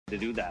to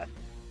do that.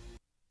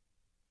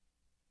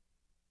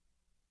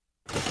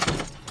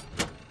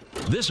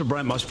 This is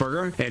Brent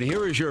Musburger, and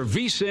here is your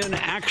VSiN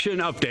action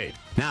update.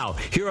 Now,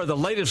 here are the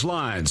latest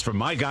lines from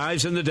my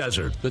guys in the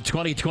desert. The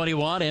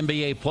 2021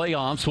 NBA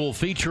playoffs will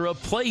feature a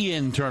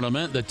play-in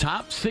tournament. The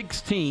top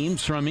 6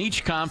 teams from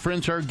each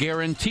conference are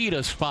guaranteed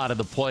a spot at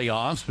the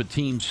playoffs, but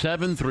teams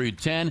 7 through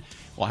 10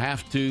 will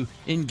have to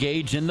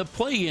engage in the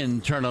play-in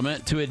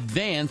tournament to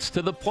advance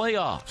to the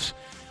playoffs.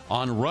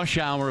 On Rush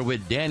Hour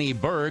with Danny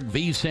Berg,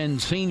 VSiN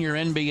senior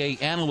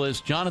NBA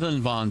analyst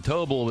Jonathan Von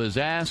Tobel was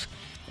asked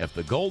if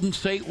the Golden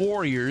State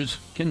Warriors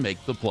can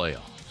make the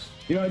playoffs.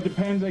 You know, it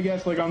depends, I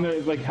guess, on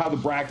how the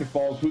bracket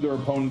falls, who their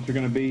opponents are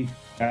going to be.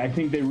 I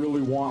think they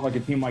really want a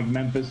team like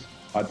Memphis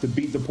to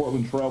beat the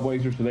Portland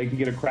Trailblazers so they can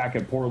get a crack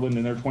at Portland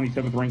and their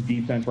 27th ranked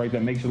defense, right?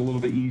 That makes it a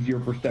little bit easier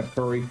for Steph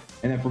Curry.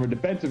 And then from a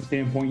defensive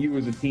standpoint, you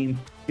as a team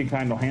can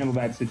kind of handle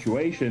that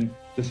situation.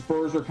 The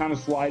Spurs are kind of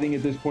sliding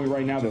at this point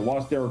right now. They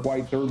lost Derek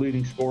White, third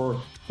leading scorer.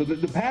 So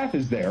the path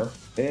is there.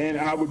 And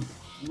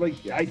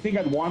I think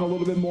I'd want a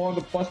little bit more on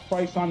the plus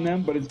price on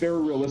them, but it's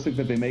very realistic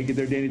that they make it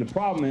there, Danny. The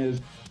problem is,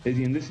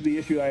 and this is the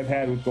issue I've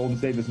had with Golden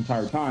State this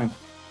entire time,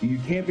 you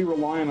can't be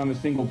relying on a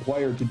single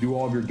player to do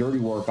all of your dirty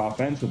work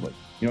offensively.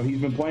 You know,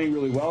 he's been playing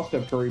really well,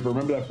 Steph Curry, but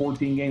remember that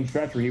 14-game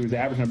stretch where he was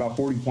averaging about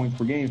 40 points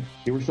per game.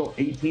 They were still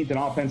 18th in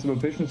offensive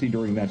efficiency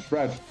during that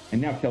stretch.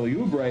 And now Kelly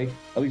Oubre,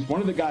 at least one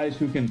of the guys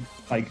who can,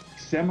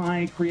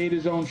 semi-create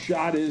his own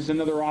shot, is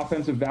another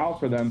offensive valve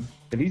for them.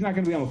 If he's not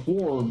going to be on the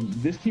floor,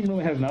 this team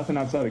really has nothing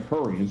outside of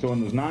Curry. And so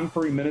in those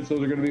non-Curry minutes,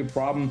 those are going to be a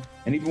problem.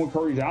 And even when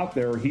Curry's out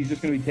there, he's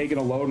just going to be taking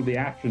a load of the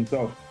action.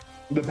 So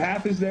the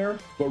path is there,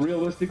 but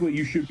realistically,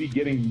 you should be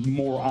getting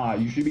more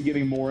odds. You should be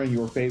getting more in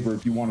your favor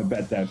if you want to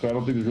bet that. So I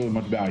don't think there's really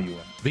much value in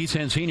it.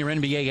 VSiN senior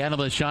NBA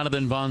analyst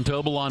Jonathan Von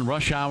Tobel on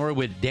Rush Hour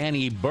with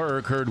Danny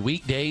Berg, heard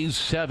weekdays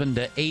 7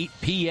 to 8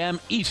 p.m.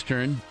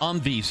 Eastern on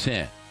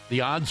VSiN.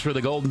 The odds for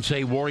the Golden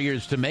State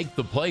Warriors to make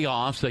the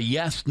playoffs: a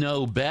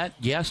yes-no bet.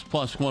 Yes,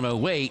 plus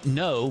 108.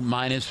 No,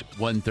 minus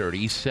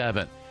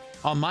 137.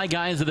 On My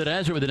Guys of the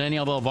Desert with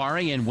Danielle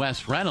Belvari and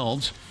Wes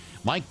Reynolds,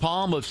 Mike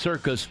Palm of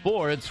Circa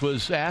Sports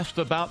was asked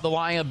about the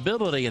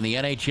liability in the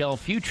NHL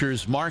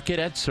futures market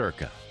at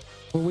Circa.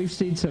 Well, we've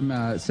seen some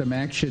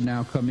action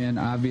now come in,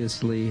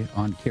 obviously,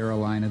 on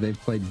Carolina. They've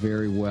played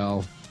very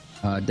well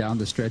down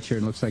the stretch here,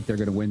 and looks like they're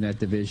going to win that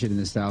division in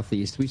the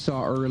Southeast. We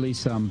saw early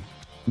some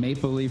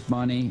Maple Leaf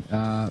money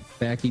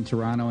backing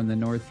Toronto in the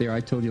North there. I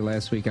told you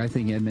last week, I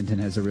think Edmonton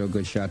has a real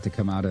good shot to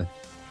come out of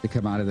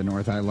the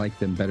North. I like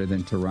them better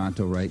than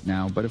Toronto right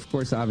now. But, of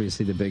course,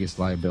 obviously the biggest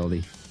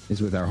liability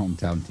is with our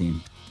hometown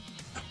team.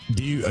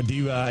 Do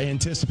you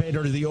anticipate,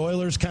 or are the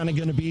Oilers kind of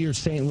going to be your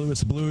St.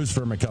 Louis Blues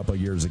from a couple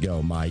of years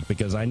ago, Mike?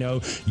 Because I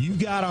know you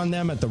got on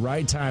them at the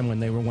right time when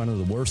they were one of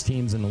the worst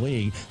teams in the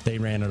league. They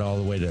ran it all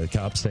the way to the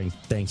Cups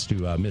thanks to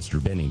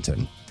Mr.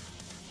 Bennington.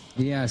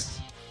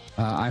 Yes.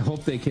 I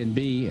hope they can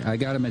be. I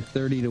got them at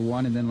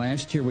 30-1, and then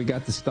last year we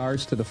got the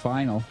Stars to the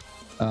final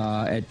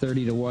at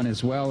 30-1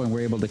 as well, and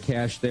we're able to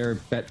cash their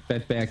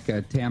bet back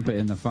Tampa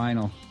in the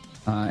final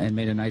and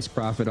made a nice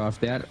profit off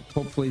that.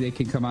 Hopefully they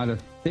can come out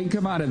of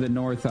the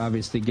North,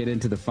 obviously get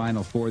into the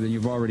Final Four. Then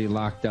you've already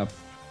locked up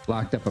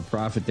a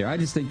profit there. I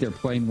just think they're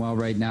playing well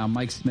right now.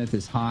 Mike Smith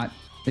is hot.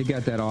 They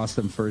got that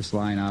awesome first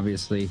line,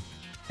 obviously.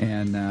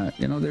 And,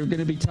 they're going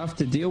to be tough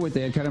to deal with.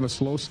 They had kind of a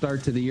slow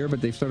start to the year,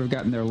 but they've sort of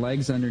gotten their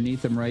legs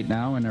underneath them right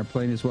now and are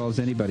playing as well as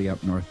anybody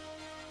up north.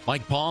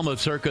 Mike Palm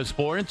of Circa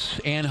Sports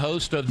and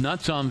host of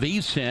Nuts on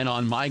VSiN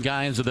on My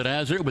Guys of the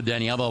Desert with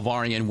Danielle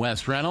Belvari and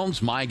Wes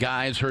Reynolds. My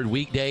Guys heard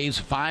weekdays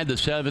 5 to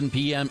 7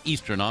 p.m.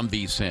 Eastern on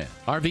VSiN.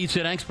 Our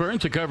VSiN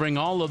experts are covering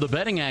all of the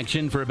betting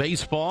action for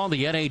baseball,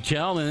 the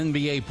NHL, and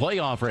NBA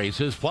playoff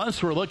races.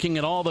 Plus, we're looking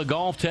at all the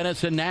golf,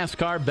 tennis, and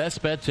NASCAR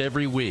best bets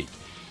every week.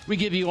 We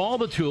give you all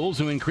the tools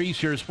to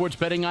increase your sports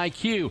betting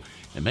IQ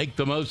and make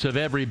the most of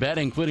every bet,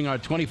 including our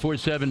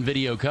 24/7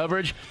 video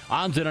coverage,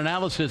 odds and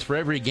analysis for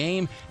every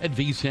game at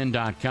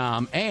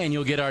vsin.com. And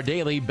you'll get our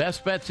daily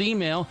best bets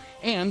email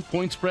and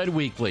point spread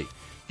weekly.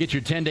 Get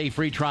your 10-day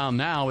free trial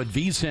now at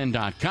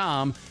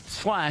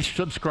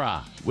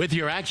vsin.com/subscribe. With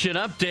your action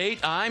update,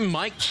 I'm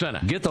Mike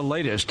Senna. Get the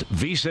latest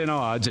VSiN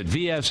odds at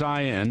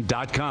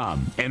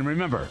vsin.com. And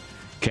remember,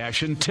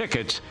 cash and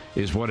tickets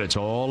is what it's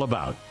all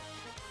about.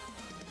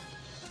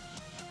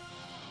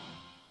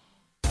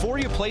 Before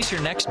you place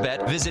your next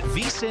bet, visit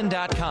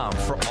vsin.com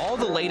for all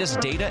the latest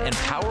data and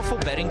powerful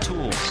betting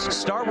tools.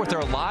 Start with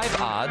our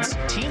live odds,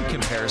 team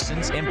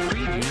comparisons, and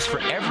previews for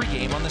every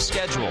game on the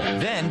schedule.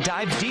 Then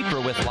dive deeper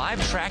with live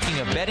tracking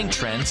of betting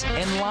trends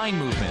and line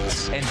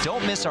movements. And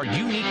don't miss our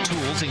unique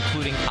tools,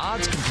 including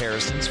odds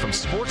comparisons from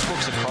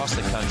sportsbooks across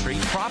the country,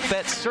 prop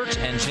bet search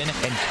engine,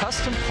 and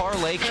custom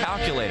parlay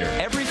calculator.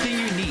 Everything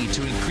you need key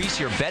to increase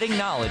your betting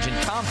knowledge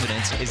and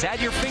confidence is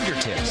at your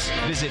fingertips.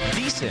 Visit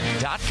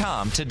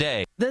vsin.com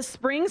today. The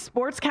spring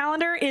sports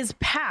calendar is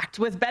packed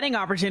with betting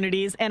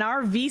opportunities, and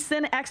our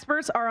VSiN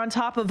experts are on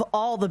top of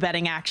all the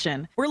betting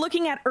action. We're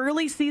looking at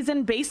early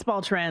season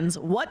baseball trends,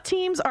 what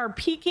teams are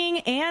peaking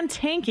and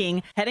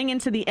tanking heading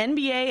into the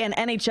NBA and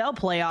NHL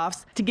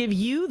playoffs to give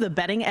you the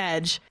betting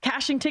edge.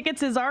 Cashing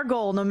tickets is our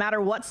goal no matter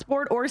what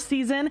sport or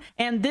season,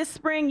 and this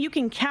spring you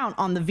can count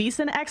on the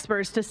VSiN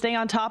experts to stay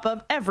on top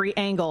of every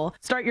angle.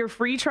 Start your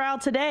free trial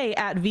today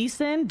at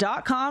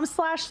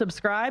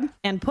vsin.com/subscribe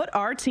and put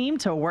our team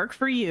to work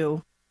for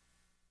you.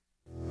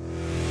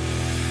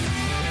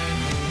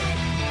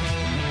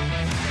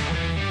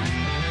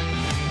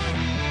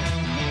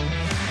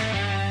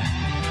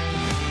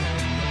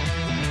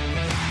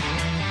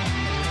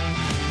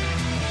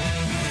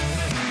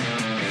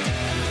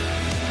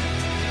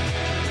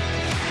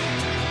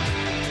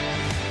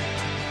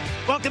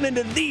 Welcome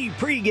into the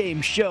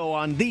pregame show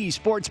on the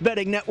Sports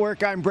Betting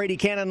Network. I'm Brady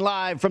Cannon,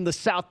 live from the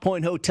South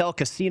Point Hotel,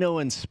 Casino,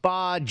 and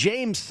Spa.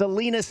 James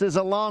Salinas is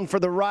along for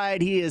the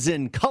ride. He is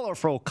in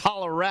colorful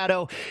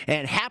Colorado.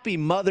 And happy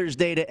Mother's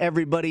Day to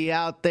everybody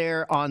out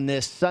there on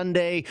this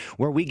Sunday,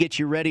 where we get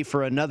you ready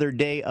for another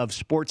day of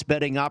sports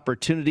betting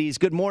opportunities.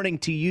 Good morning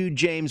to you,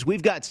 James.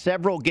 We've got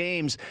several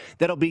games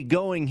that'll be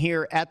going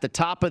here at the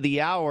top of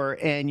the hour,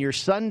 and your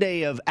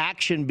Sunday of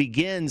action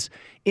begins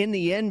in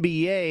the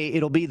NBA.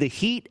 It'll be the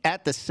Heat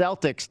at the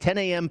Celtics, 10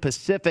 a.m.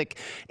 Pacific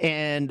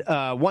and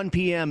 1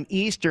 p.m.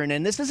 Eastern.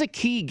 And this is a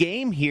key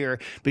game here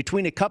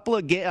between a couple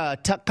of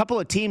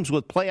teams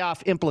with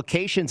playoff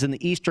implications in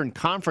the Eastern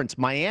Conference.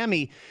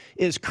 Miami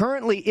is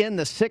currently in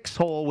the 6th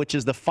hole, which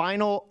is the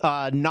final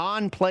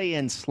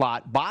non-play-in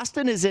slot.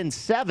 Boston is in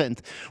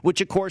 7th,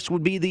 which, of course,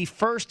 would be the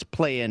first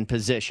play-in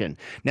position.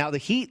 Now, the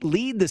Heat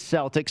lead the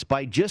Celtics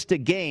by just a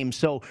game,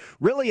 so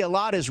really a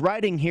lot is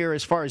riding here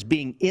as far as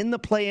being in the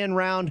play-in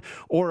round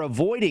or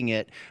avoiding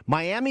it.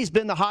 Miami's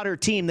been the hotter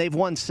team. They've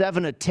won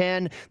 7 of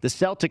 10. The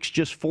Celtics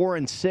just 4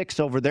 and 6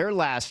 over their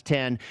last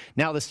 10.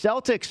 Now, the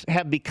Celtics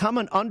have become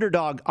an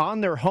underdog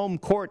on their home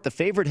court. The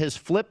favorite has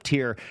flipped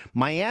here.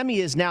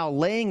 Miami is now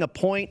laying a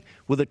point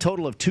with a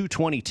total of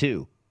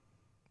 222.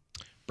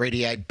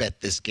 Brady, I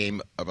bet this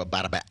game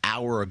about an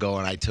hour ago,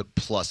 and I took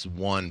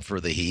 +1 for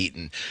the Heat,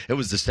 and it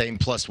was the same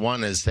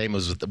 +1 as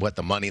what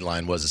the money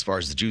line was as far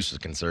as the juice was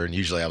concerned.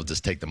 Usually I would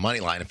just take the money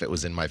line if it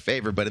was in my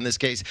favor, but in this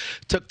case,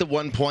 took the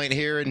 1 point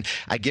here, and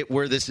I get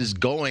where this is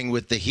going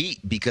with the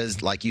Heat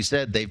because, like you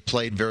said, they've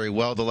played very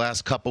well the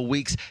last couple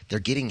weeks. They're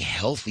getting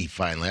healthy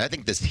finally. I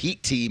think this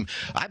Heat team,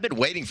 I've been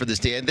waiting for this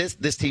day, and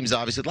this team's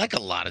obviously, like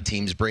a lot of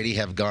teams, Brady,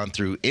 have gone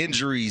through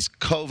injuries,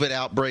 COVID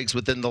outbreaks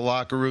within the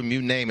locker room,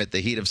 you name it. The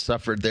Heat have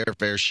suffered their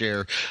fair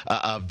share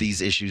of these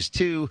issues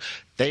too.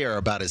 They are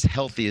about as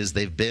healthy as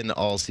they've been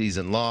all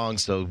season long,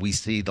 so we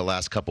see the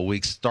last couple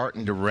weeks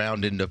starting to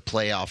round into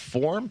playoff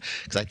form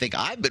because I think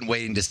I've been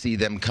waiting to see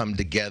them come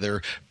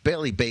together,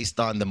 barely based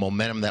on the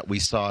momentum that we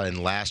saw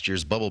in last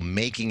year's bubble,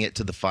 making it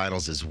to the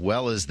finals as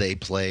well as they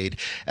played.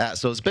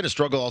 So it's been a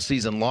struggle all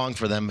season long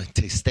for them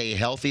to stay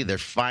healthy. They're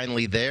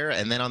finally there.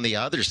 And then on the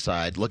other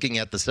side, looking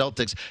at the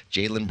Celtics,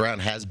 Jaylen Brown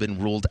has been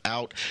ruled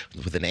out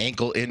with an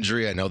ankle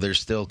injury. I know they're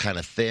still kind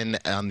of thin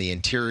on the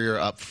interior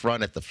up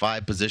front at the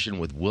 5 position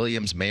with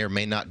Williams may or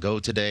may not go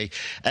today.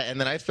 And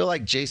then I feel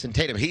like Jason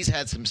Tatum, he's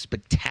had some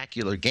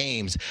spectacular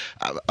games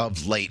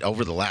of late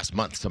over the last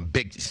month, some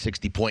big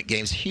 60-point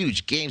games,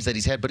 huge games that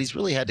he's had, but he's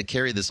really had to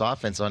carry this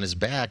offense on his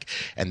back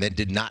and then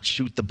did not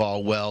shoot the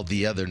ball well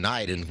the other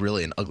night and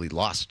really an ugly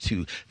loss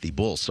to the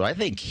Bulls. So I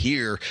think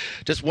here,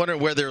 just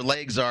wondering where their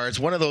legs are. It's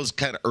one of those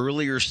kind of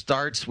earlier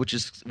starts,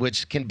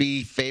 which can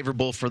be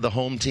favorable for the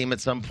home team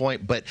at some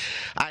point. But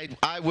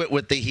I went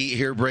with the Heat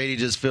here, Brady,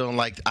 just feeling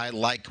like I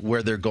like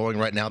where they're going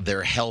right now.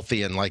 They're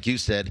healthy, and like you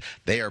said,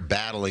 they are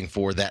battling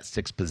for that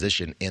 6th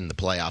position in the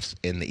playoffs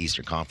in the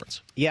Eastern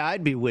Conference. Yeah,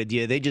 I'd be with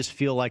you. They just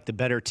feel like the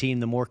better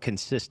team, the more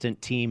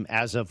consistent team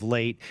as of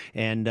late.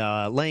 And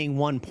laying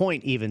 1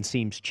 point even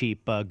seems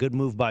cheap. Good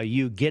move by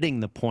you getting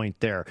the point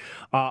there.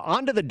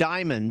 On to the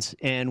Diamonds,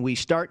 and we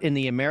start in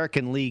the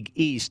American League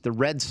East. The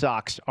Red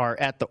Sox are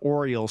at the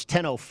Orioles,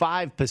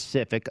 10:05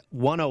 Pacific,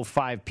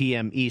 1:05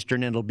 p.m.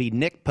 Eastern. It'll be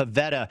Nick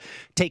Pivetta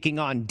taking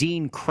on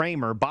Dean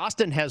Kramer.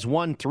 Boston has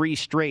won 3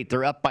 straight.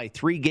 They're up by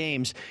 3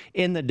 games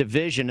in the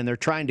division, and they're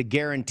trying to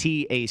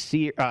guarantee a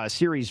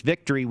series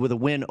victory with a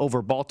win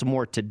over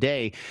Baltimore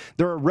today.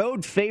 They're a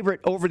road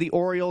favorite over the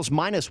Orioles,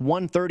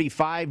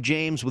 -135,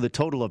 James, with a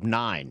total of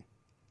 9.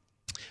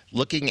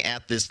 Looking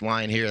at this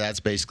line here, that's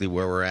basically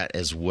where we're at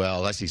as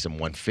well. I see some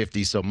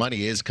 150, so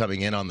money is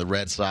coming in on the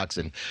Red Sox,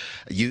 and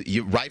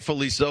you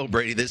rightfully so,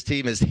 Brady. This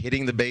team is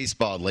hitting the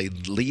baseball. They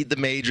lead the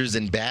majors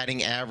in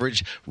batting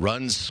average,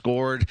 runs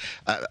scored,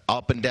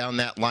 up and down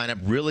that lineup.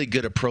 Really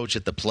good approach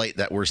at the plate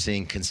that we're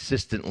seeing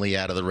consistently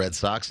out of the Red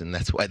Sox, and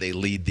that's why they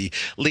lead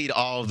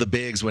all of the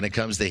bigs when it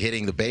comes to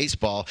hitting the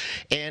baseball.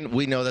 And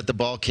we know that the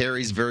ball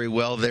carries very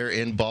well there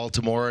in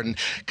Baltimore. And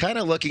kind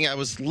of I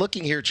was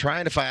looking here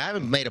trying to find. I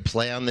haven't made a play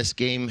play on this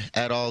game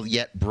at all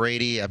yet,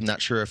 Brady. I'm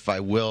not sure if I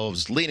will. I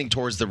was leaning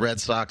towards the Red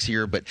Sox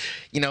here, but,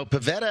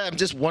 Pivetta, I'm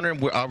just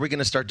wondering, are we going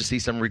to start to see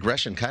some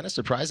regression? Kind of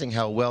surprising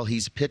how well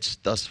he's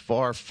pitched thus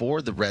far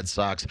for the Red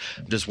Sox.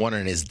 I'm just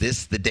wondering, is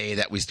this the day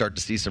that we start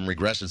to see some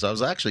regression? So I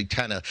was actually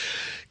kind of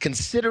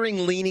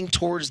considering leaning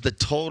towards the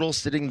total,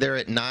 sitting there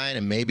at 9,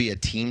 and maybe a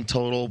team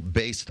total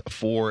based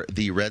for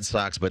the Red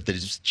Sox, but the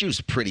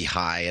juice pretty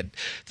high at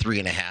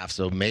 3.5,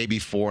 so maybe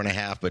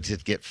 4.5, but to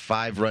get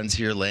 5 runs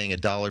here, laying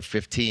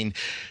 $1.15.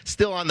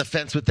 Still on the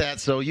fence with that,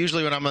 so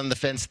usually when I'm on the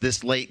fence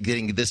this late,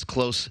 getting this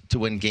close to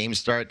when games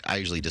start, I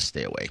usually just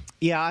stay away.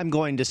 Yeah, I'm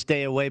going to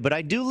stay away, but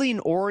I do lean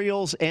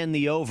Orioles and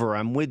the over.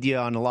 I'm with you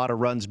on a lot of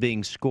runs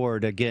being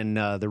scored. Again,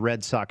 the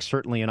Red Sox,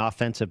 certainly an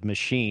offensive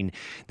machine.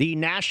 The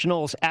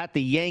Nationals at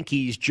the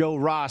Yankees, Joe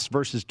Ross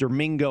versus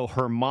Domingo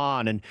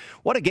Germán. And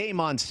what a game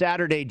on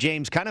Saturday,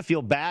 James. Kind of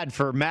feel bad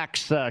for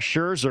Max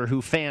Scherzer,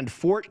 who fanned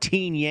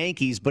 14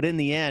 Yankees, but in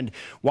the end,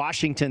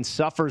 Washington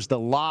suffers the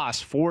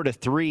loss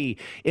 4-3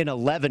 in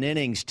 11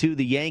 innings to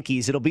the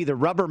Yankees. It'll be the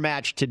rubber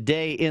match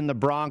today in the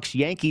Bronx.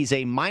 Yankees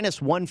a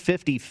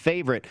 -150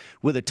 favorite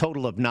with a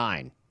total of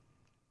 9.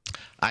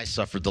 I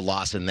suffered the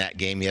loss in that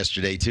game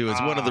yesterday too.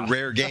 It's one of the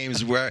rare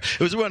games where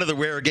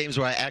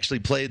I actually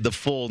played the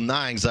full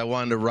 9 because I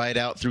wanted to ride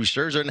out through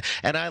Scherzer,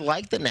 and I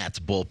like the Nats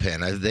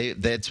bullpen.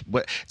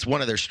 It's one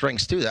of their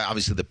strengths too.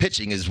 Obviously, the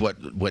pitching is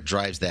what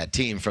drives that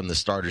team from the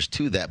starters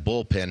to that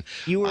bullpen.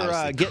 You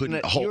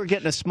were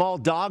getting a small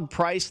dog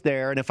price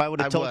there, and if I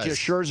would have told you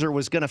Scherzer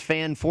was going to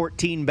fan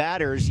 14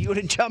 batters, you would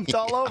have jumped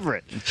all over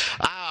it.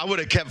 I would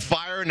have kept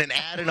firing and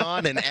adding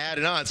on and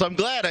adding on. So I'm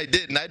glad I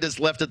didn't. I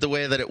just left it the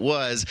way that it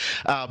was.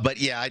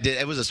 But yeah, I did.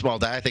 It was a small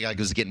dog. I think I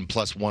was getting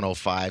plus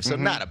 105, so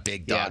not a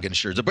big dog in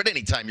Scherzer. But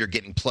anytime you're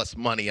getting plus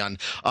money on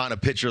a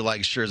pitcher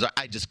like Scherzer,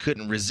 I just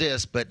couldn't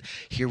resist. But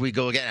here we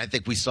go again. I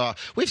think we've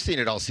seen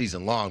it all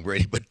season long,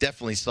 Brady, but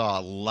definitely saw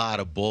a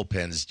lot of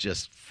bullpens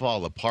just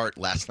fall apart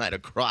last night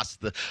across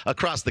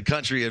the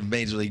country of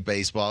Major League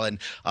Baseball. And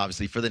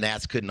obviously for the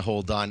Nats, couldn't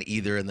hold on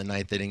either in the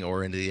 9th inning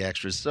or into the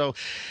extras. So,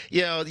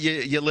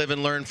 you live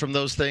and learn from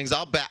those things.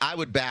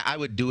 I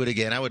would do it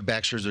again. I would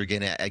back Scherzer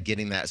again at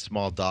getting that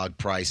small dog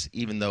price,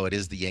 even though it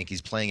is the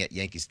Yankees playing at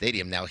Yankee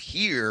Stadium. Now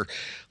here,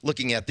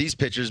 looking at these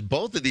pitchers,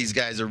 both of these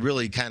guys are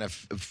really kind of,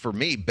 for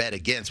me, bet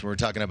against when we're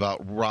talking about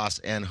Ross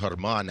and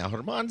Germán. Now,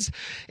 Germán's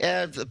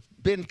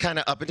been kind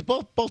of up, and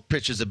both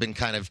pitchers have been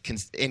kind of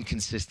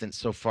inconsistent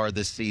so far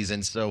this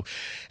season. So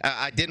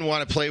I didn't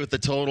want to play with the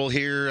total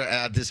here.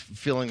 Just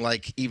feeling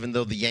like even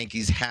though the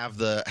Yankees have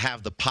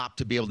the pop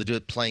to be able to do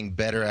it, playing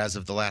better as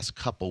of the last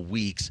couple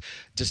weeks,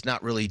 just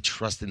not really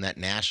trusting that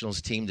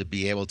Nationals team to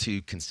be able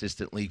to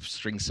consistently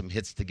string some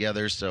hits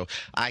together. So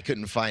I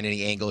couldn't find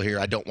any angle here.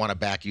 I don't want to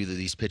back either of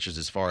these pitchers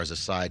as far as a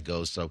side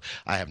goes, so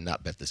I have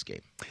not bet this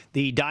game.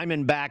 The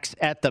Diamondbacks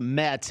at the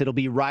Mets. It'll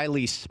be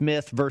Riley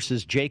Smith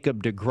versus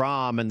Jacob deGrom.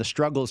 And the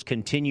struggles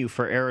continue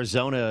for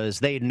Arizona as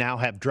they now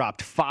have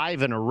dropped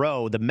 5 in a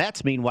row. The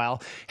Mets,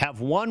 meanwhile, have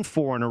won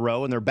 4 in a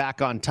row, and they're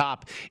back on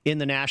top in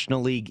the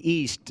National League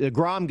East.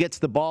 deGrom gets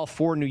the ball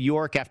for New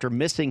York after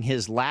missing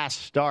his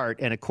last start.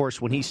 And, of course,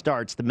 when he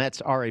starts, the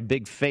Mets are a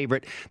big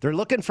favorite. They're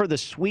looking for the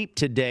sweep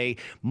today.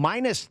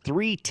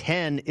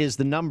 -310 is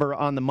the number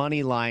on the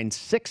money line,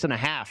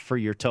 6.5 for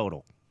your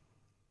total.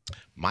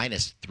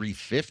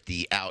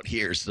 -350 out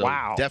here, so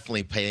wow.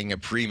 Definitely paying a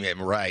premium,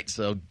 right?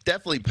 So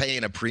definitely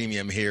paying a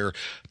premium here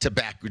to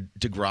back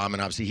deGrom,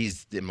 and obviously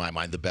he's, in my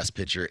mind, the best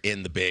pitcher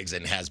in the bigs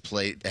and has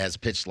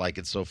pitched like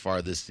it so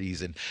far this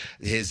season.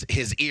 His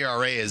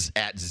ERA is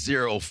at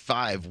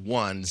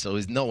 0.51,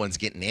 so no one's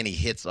getting any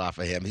hits off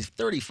of him. He's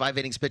 35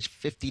 innings pitched,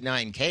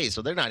 59 K,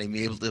 so they're not even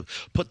able to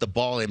put the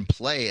ball in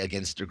play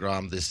against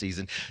deGrom this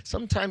season.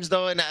 Sometimes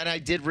though, and I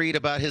did read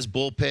about his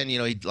bullpen. He,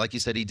 like you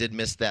said, he did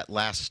miss that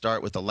last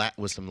start with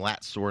some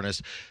lat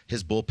soreness.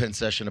 His bullpen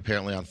session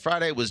apparently on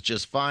Friday was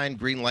just fine.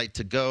 Green light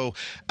to go.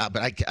 But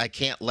I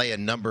can't lay a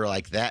number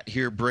like that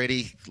here,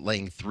 Brady,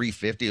 laying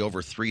 $3.50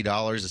 over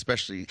 $3,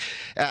 especially.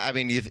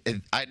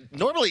 I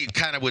normally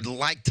kind of would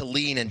like to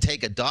lean and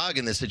take a dog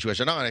in this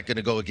situation. I'm not going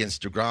to go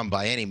against deGrom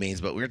by any means,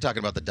 but we were talking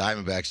about the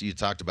Diamondbacks. You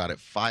talked about it,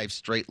 5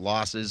 straight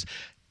losses.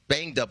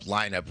 Banged up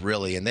lineup,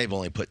 really, and they've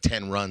only put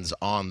 10 runs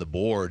on the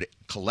board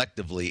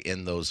collectively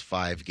in those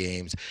 5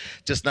 games.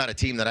 Just not a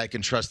team that I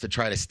can trust to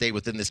try to stay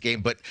within this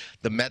game. But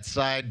the Mets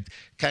side,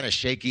 kind of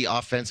shaky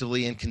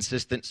offensively,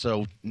 inconsistent,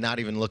 so not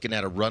even looking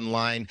at a run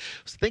line.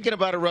 I was thinking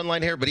about a run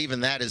line here, but even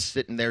that is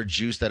sitting there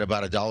juiced at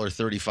about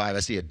 $1.35. I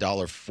see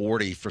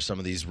 $1.40 for some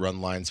of these run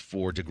lines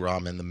for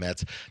deGrom and the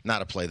Mets.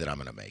 Not a play that I'm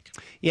going to make.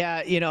 Yeah,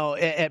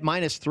 at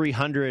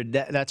 -300,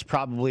 that's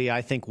probably,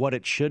 I think, what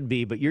it should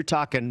be. But you're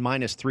talking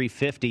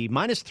 -350. Cincinnati.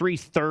 Minus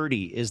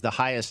 330 is the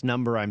highest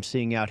number I'm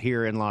seeing out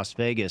here in Las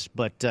Vegas.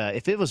 But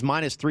if it was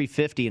minus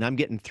 350 and I'm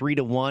getting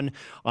 3-1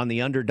 on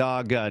the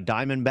underdog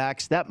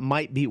Diamondbacks, that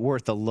might be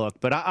worth a look.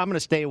 But I'm going to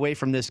stay away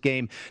from this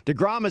game.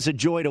 DeGrom is a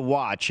joy to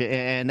watch,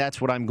 and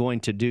that's what I'm going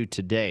to do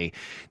today.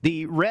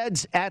 The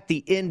Reds at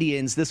the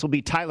Indians. This will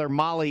be Tyler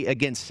Mahle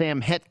against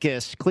Sam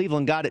Hentges.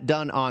 Cleveland got it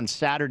done on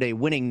Saturday,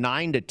 winning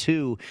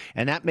 9-2,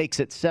 and that makes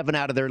it 7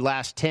 out of their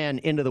last 10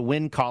 into the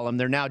win column.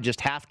 They're now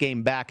just half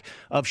game back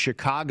of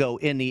Chicago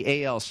in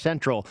the AL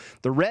Central.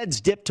 The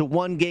Reds dipped to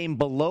 1 game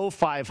below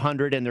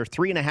 500, and they're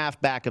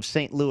 3.5 back of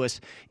St. Louis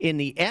in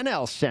the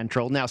NL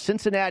Central. Now,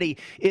 Cincinnati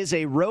is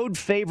a road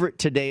favorite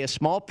today, a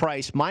small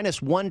price,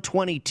 minus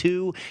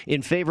 122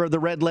 in favor of the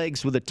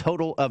Redlegs with a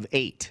total of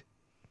 8.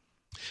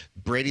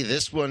 Brady,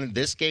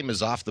 this game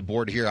is off the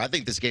board here. I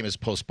think this game is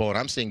postponed.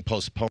 I'm seeing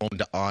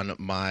postponed on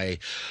my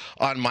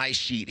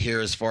sheet here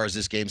as far as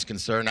this game's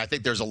concerned. I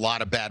think there's a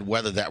lot of bad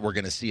weather that we're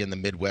going to see in the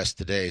Midwest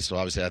today. So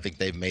obviously I think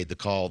they've made the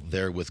call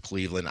there with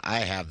Cleveland. I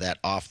have that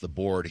off the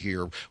board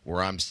here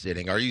where I'm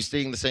sitting. Are you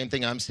seeing the same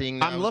thing I'm seeing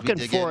now? I'm looking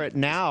for it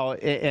now,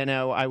 and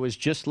I was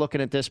just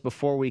looking at this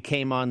before we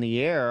came on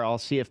the air. I'll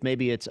see if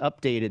maybe it's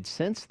updated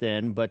since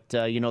then. But,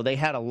 they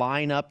had a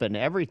lineup and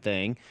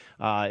everything.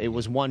 It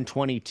was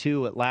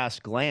 122 at last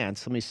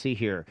glance. Let me see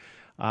here.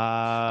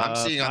 I'm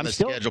seeing on the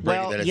schedule,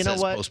 Brady, that it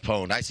says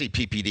postponed. I see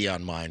PPD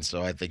on mine,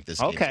 so I think this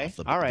game's off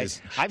the board. All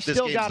right. I've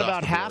still got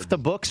about half the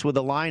books with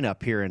a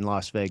lineup here in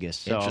Las Vegas.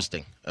 So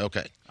interesting.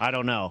 Okay. I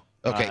don't know.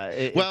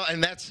 Okay.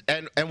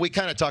 And we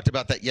kind of talked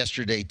about that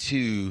yesterday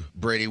too,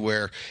 Brady,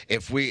 where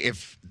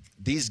if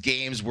these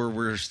games where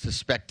we're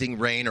suspecting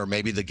rain or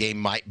maybe the game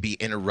might be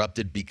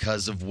interrupted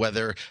because of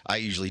weather, I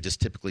usually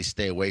just typically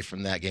stay away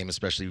from that game,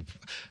 especially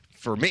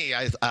for me,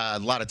 a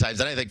lot of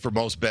times, and I think for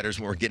most bettors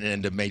when we're getting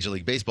into Major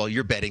League Baseball,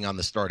 you're betting on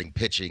the starting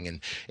pitching,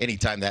 and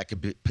anytime that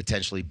could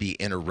potentially be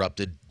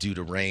interrupted due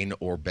to rain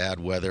or bad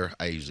weather,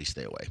 I usually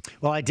stay away.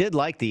 Well, I did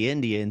like the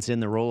Indians in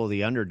the role of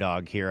the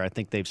underdog here. I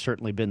think they've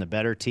certainly been the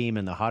better team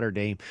and the hotter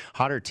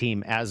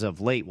team as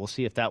of late. We'll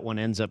see if that one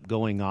ends up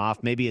going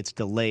off. Maybe it's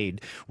delayed.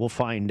 We'll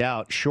find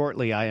out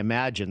shortly, I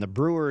imagine. The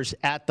Brewers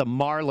at the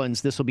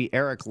Marlins. This will be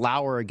Eric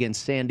Lauer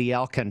against Sandy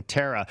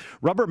Alcantara.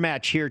 Rubber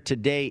match here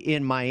today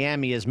in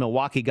Miami as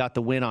Milwaukee got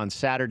the win on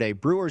Saturday.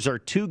 Brewers are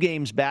 2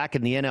 games back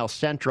in the NL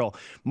Central.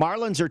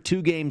 Marlins are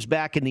 2 games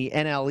back in the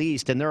NL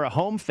East, and they're a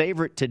home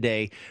favorite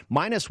today,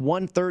 minus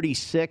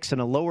 136 and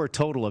a lower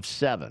total of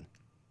 7.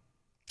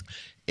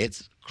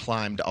 It's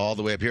climbed all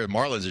the way up here. The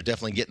Marlins are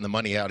definitely getting the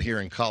money out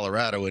here in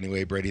Colorado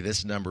anyway, Brady.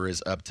 This number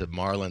is up to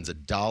Marlins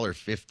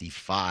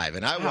 $1.55.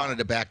 And I wanted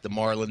to back the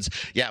Marlins.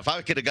 Yeah, if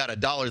I could have got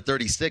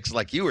 $1.36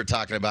 like you were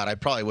talking about, I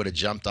probably would have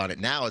jumped on it.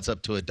 Now it's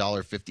up to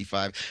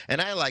 $1.55.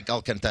 And I like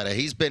Alcantara.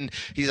 He's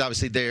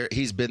obviously there.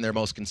 He's been their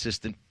most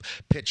consistent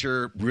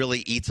pitcher, really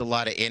eats a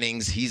lot of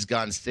innings. He's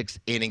gone 6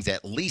 innings,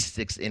 at least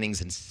 6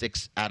 innings in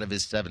 6 out of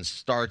his 7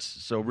 starts.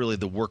 So really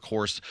the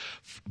workhorse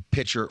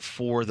pitcher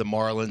for the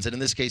Marlins. And in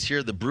this case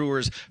here, the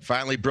Brewers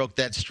finally broke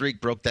that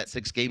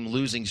 6-game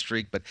losing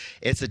streak, but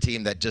it's a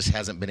team that just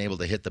hasn't been able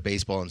to hit the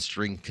baseball and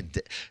string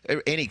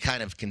any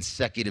kind of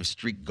consecutive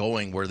streak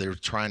going where they're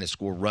trying to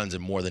score runs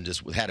and more than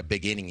just had a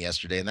big inning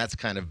yesterday, and that's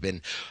kind of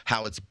been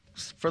how it's,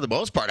 for the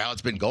most part, how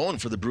it's been going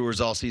for the Brewers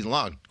all season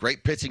long.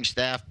 Great pitching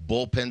staff,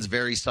 bullpen's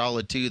very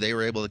solid too. They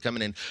were able to come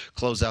in and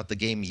close out the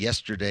game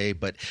yesterday,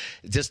 but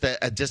just a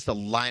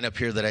lineup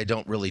here that I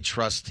don't really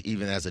trust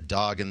even as a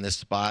dog in this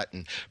spot.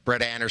 And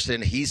Brett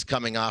Anderson, he's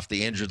coming off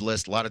the injured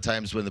list. A lot of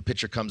times when the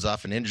pitcher comes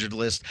off an injured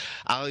list,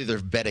 I'll either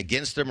bet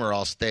against him or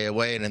I'll stay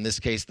away. And in this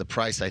case, the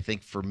price, I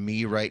think, for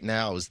me right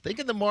now, I was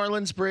thinking the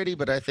Marlins, Brady,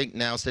 but I think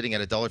now sitting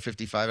at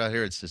 $1.55 out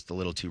here, it's just a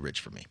little too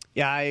rich for me.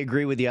 Yeah, I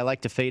agree with you. I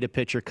like to fade a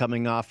pitcher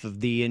coming off of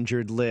the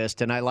injured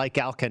list, and I like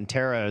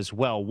Alcantara as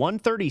well.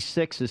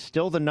 136 is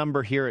still the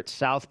number here at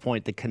South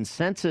Point. The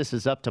consensus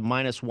is up to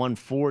minus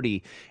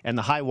 140, and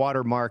the high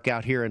water mark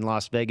out here in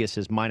Las Vegas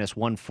is minus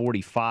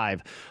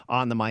 145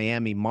 on the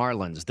Miami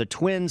Marlins. The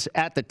Twins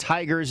at the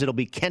Tigers. It'll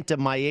be Kenta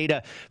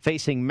Maeda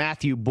facing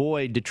Matthew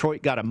Boyd.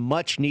 Detroit got a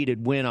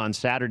much-needed win on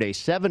Saturday,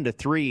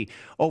 7-3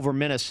 over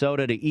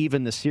Minnesota to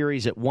even the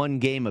series at 1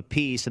 game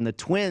apiece, and the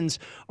Twins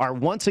are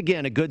once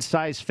again a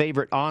good-sized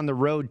favorite on the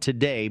road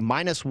today,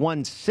 minus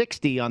 160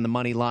 on the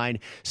money line,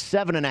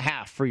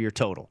 7.5 for your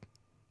total.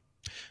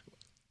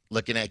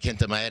 Looking at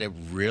Kenta Maeda,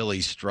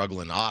 really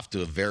struggling, off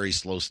to a very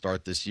slow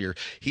start this year.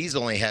 He's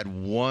only had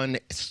 1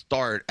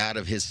 start out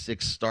of his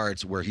 6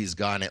 starts where he's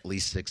gone at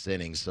least 6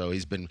 innings. So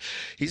he's been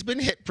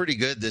hit pretty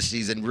good this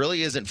season.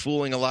 Really isn't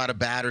fooling a lot of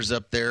batters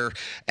up there,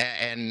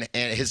 and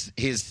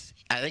his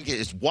I think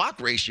his walk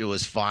ratio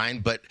is fine,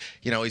 but,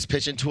 he's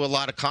pitching to a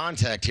lot of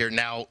contact here.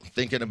 Now,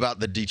 thinking about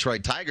the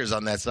Detroit Tigers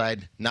on that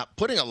side, not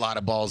putting a lot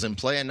of balls in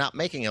play and not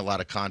making a lot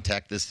of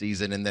contact this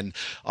season. And then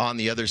on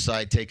the other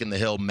side, taking the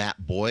hill,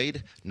 Matt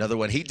Boyd, another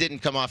one. He didn't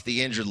come off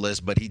the injured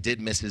list, but he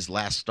did miss his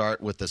last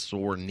start with a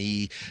sore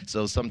knee.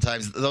 So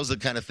sometimes those are the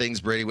kind of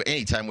things, Brady,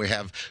 anytime we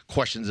have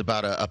questions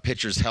about a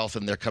pitcher's health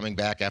and they're coming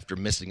back after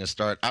missing a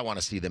start, I want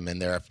to see them in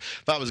there.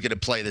 If I was going to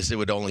play this, it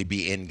would only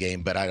be in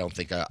game, but I don't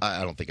think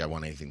I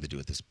want anything to do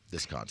with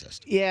this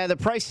contest. Yeah, the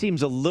price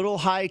seems a little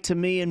high to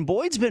me, and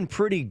Boyd's been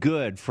pretty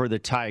good for the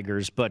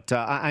Tigers, but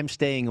I'm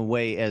staying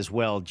away as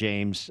well,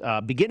 James.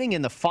 Beginning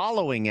in the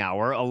following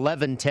hour,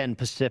 11:10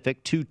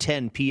 Pacific,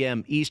 2:10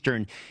 p.m.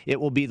 Eastern, it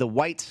will be the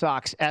White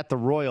Sox at the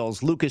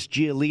Royals. Lucas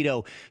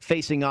Giolito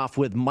facing off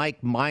with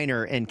Mike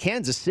Minor, and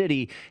Kansas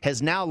City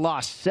has now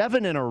lost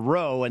 7 in a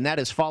row, and that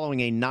is following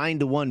a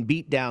 9-1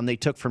 beatdown they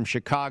took from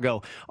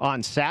Chicago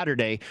on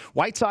Saturday.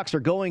 White Sox are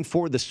going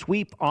for the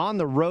sweep on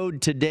the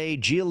road today.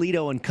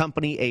 Giolito and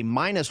company, a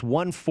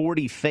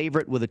 -140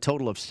 favorite with a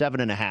total of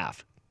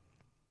 7.5.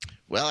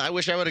 Well, I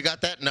wish I would have got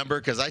that number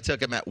because I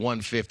took him at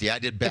 150. I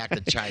did back the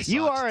Chi Sox.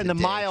 You are in the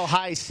Mile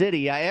High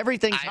City.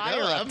 Everything's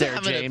higher up there,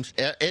 James.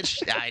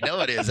 I know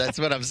it is. That's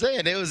what I'm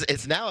saying.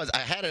 It's now. I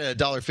had it at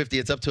 $1.50.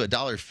 It's up to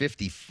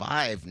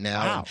 $1.55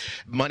 now. Wow.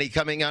 Money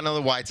coming on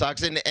the White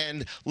Sox,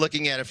 and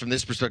looking at it from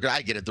this perspective,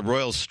 I get it. The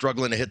Royals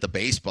struggling to hit the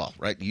baseball,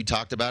 right? You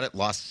talked about it.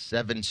 Lost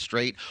 7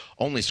 straight.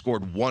 Only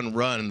scored 1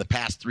 run in the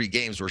past 3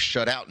 games. Were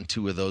shut out in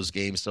 2 of those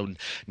games. So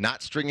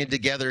not stringing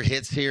together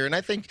hits here. And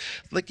I think,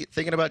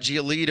 thinking about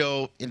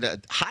Giolito,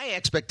 high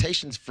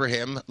expectations for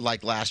him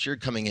like last year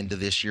coming into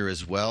this year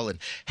as well, and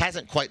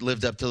hasn't quite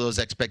lived up to those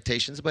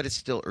expectations, but it's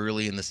still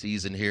early in the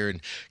season here. And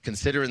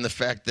considering the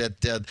fact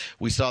that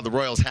we saw the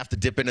Royals have to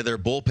dip into their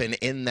bullpen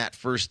in that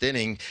first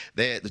inning,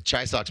 the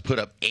Chi Sox put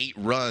up 8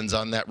 runs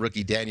on that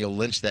rookie Daniel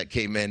Lynch that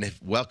came in.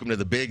 Welcome to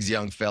the bigs,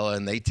 young fella,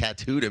 and they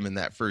tattooed him in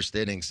that first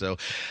inning. So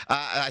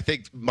I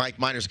think Mike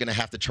Minor's going to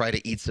have to try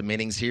to eat some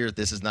innings here.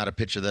 This is not a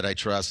pitcher that I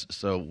trust.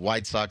 So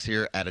White Sox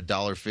here at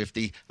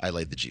 $1.50. I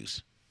laid the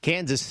juice.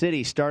 Kansas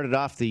City started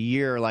off the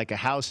year like a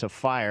house of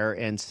fire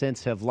and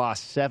since have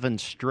lost 7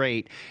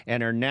 straight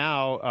and are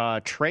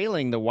now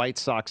trailing the White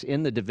Sox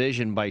in the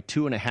division by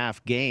 2.5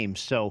 games.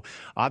 So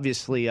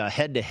obviously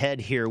head-to-head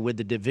here with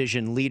the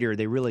division leader.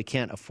 They really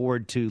can't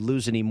afford to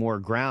lose any more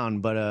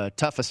ground, but a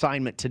tough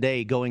assignment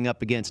today going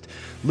up against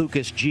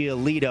Lucas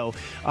Giolito.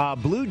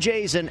 Blue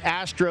Jays and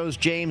Astros,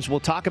 James,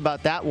 we'll talk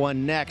about that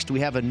one next.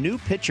 We have a new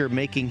pitcher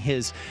making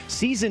his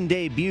season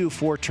debut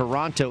for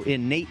Toronto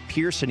in Nate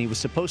Pearson. He was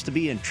supposed to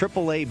be in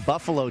AAA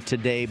Buffalo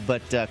today,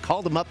 but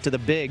called him up to the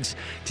bigs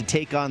to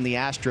take on the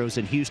Astros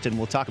in Houston.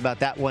 We'll talk about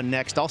that one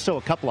next. Also,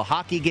 a couple of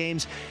hockey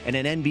games and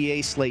an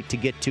NBA slate to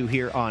get to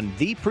here on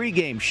the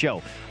pregame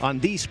show on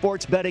the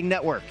Sports Betting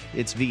Network.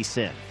 It's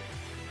VSiN.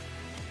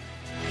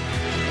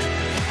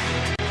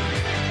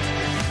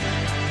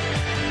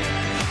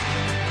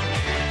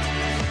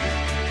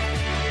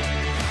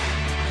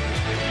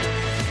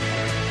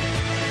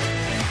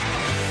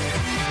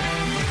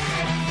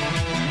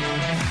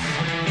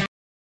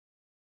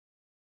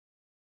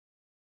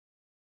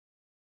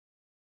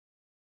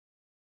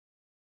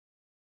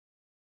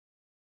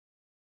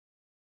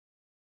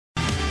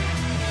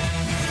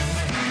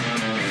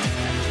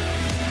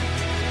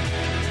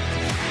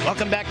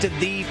 Welcome back to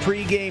the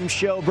pregame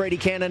show. Brady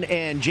Cannon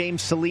and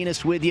James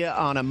Salinas with you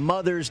on a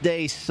Mother's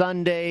Day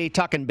Sunday.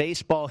 Talking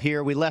baseball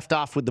here. We left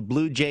off with the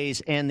Blue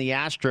Jays and the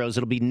Astros.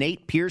 It'll be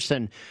Nate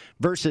Pearson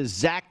versus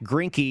Zach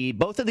Greinke.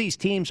 Both of these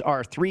teams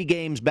are 3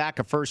 games back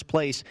of first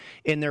place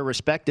in their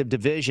respective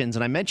divisions.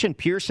 And I mentioned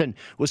Pearson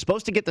was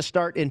supposed to get the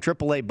start in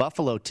AAA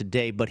Buffalo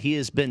today, but he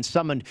has been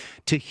summoned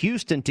to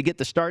Houston to get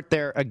the start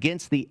there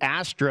against the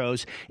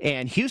Astros.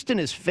 And Houston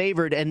is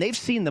favored, and they've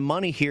seen the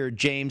money here,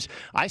 James.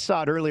 I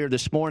saw it earlier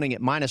this morning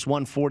at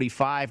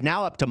 -145,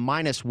 now up to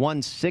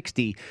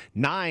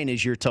 -169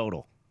 is your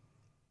total.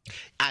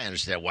 I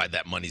understand why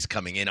that money's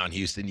coming in on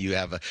Houston.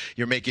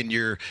 You're making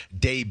your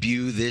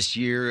debut this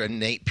year, and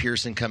Nate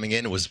Pearson coming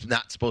in was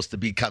not supposed to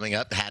be coming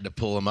up. Had to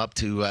pull him up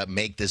to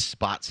make this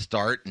spot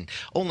start, and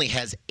only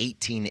has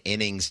 18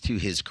 innings to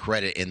his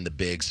credit in the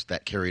bigs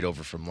that carried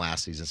over from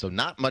last season. So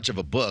not much of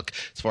a book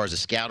as far as a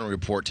scouting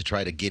report to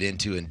try to get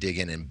into and dig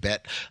in and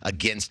bet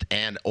against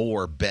and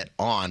or bet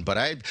on. But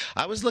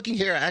I was looking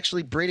here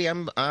actually, Brady.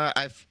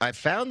 I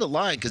found the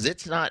line because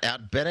it's not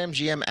out.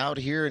 BetMGM out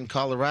here in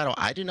Colorado.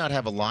 I do not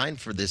have a line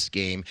for this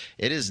game.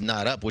 It is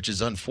not up, which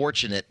is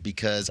unfortunate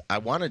because I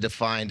wanted to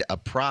find a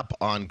prop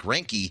on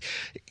Greinke.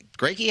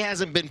 Greinke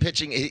hasn't been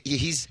pitching.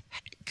 He's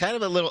kind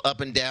of a little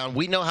up and down.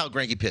 We know how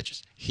Greinke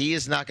pitches. He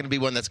is not going to be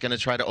one that's going to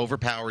try to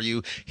overpower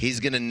you. He's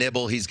going to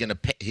nibble. He's going to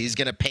paint.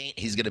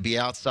 He's going to be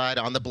outside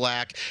on the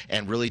black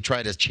and really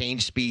try to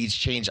change speeds,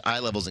 change eye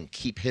levels, and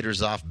keep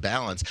hitters off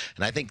balance.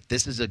 And I think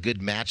this is a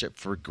good matchup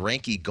for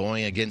Greinke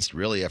going against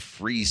really a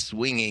free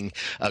swinging,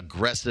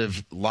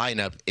 aggressive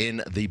lineup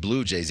in the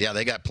Blue Jays. Yeah,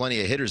 they got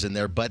plenty of hitters in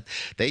there, but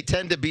they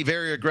tend to be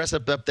very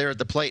aggressive up there at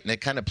the plate, and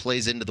it kind of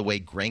plays into the way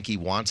Greinke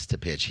wants to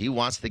pitch. He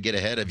wants to get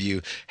ahead of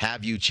you,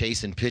 have you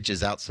chasing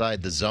pitches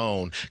outside the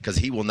zone because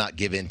he will not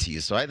give in to you.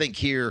 So I think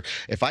here,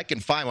 if I can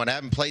find one, I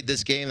haven't played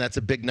this game. That's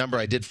a big number.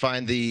 I did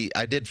find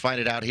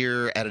it out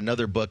here at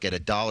another book at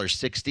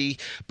 $1.60,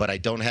 but I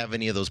don't have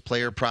any of those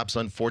player props,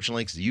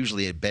 unfortunately, because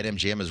usually at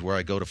BetMGM is where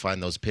I go to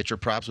find those pitcher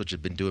props, which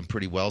have been doing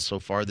pretty well so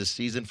far this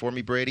season for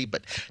me, Brady,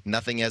 but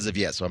nothing as of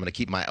yet. So I'm going to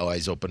keep my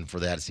eyes open for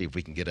that and see if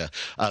we can get a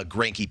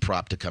Greinke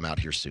prop to come out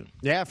here soon.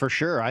 Yeah, for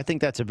sure. I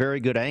think that's a very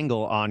good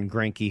angle on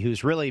Greinke,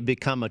 who's really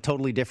become a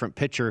totally different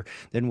pitcher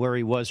than where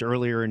he was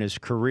earlier in his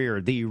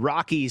career. The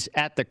Rockies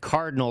at the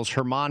Cardinals,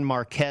 German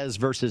Marquez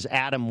versus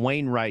Adam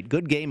Wainwright.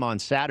 Good game on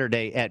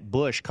Saturday at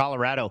Busch.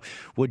 Colorado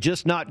would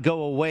just not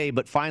go away,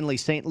 but finally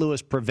St.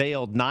 Louis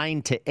prevailed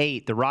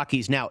 9-8. The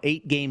Rockies now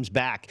 8 games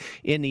back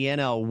in the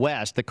NL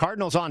West. The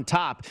Cardinals on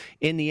top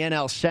in the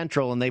NL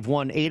Central, and they've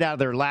won 8 out of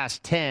their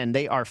last 10.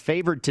 They are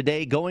favored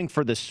today, going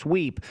for the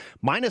sweep.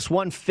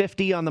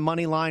 -150 on the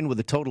money line with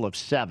a total of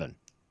 7.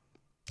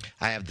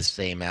 I have the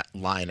same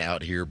line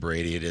out here,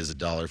 Brady. It is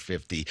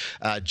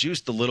 $1.50.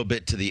 Juiced a little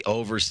bit to the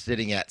over,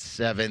 sitting at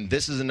 7.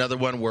 This is another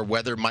one where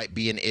weather might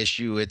be an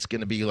issue. It's going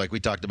to be like we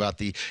talked about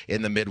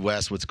in the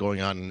Midwest, what's going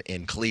on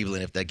in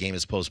Cleveland if that game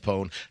is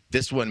postponed.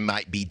 This one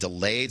might be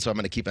delayed, so I'm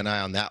going to keep an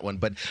eye on that one.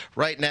 But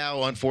right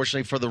now,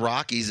 unfortunately for the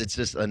Rockies, it's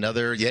just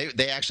another.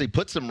 They actually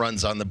put some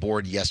runs on the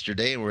board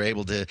yesterday and were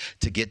able to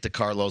get to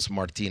Carlos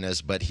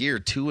Martinez. But here,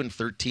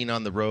 2-13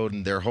 on the road,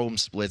 and their home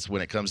splits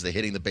when it comes to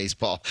hitting the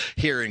baseball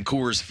here in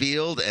Coors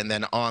Field and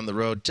then on the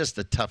road, just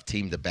a tough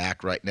team to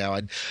back right now.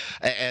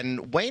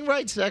 And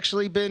Wainwright's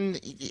actually been,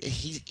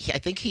 I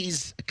think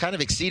he's kind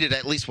of exceeded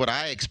at least what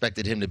I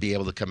expected him to be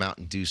able to come out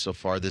and do so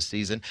far this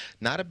season.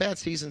 Not a bad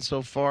season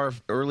so far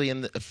early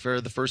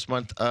for the first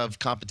month of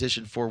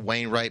competition for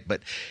Wainwright,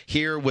 but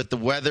here with the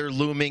weather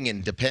looming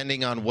and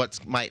depending on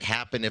what might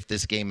happen if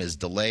this game is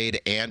delayed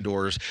and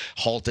or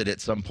halted at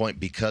some point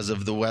because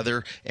of the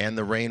weather and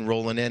the rain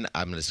rolling in,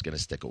 I'm just going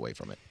to stick away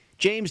from it.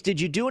 James, did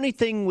you do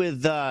anything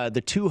with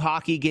the 2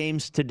 hockey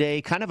games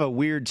today? Kind of a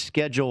weird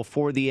schedule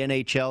for the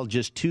NHL,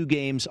 just 2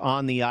 games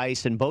on the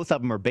ice, and both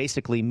of them are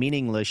basically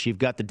meaningless. You've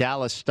got the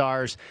Dallas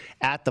Stars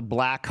at the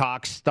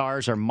Blackhawks.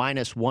 Stars are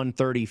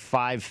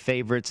 -135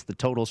 favorites. The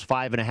total's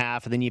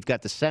 5.5. And then you've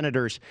got the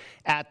Senators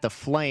at the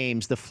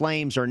Flames. The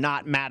Flames are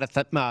not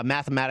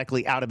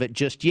mathematically out of it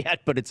just yet,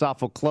 but it's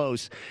awful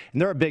close.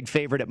 And they're a big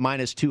favorite at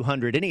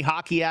 -200. Any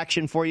hockey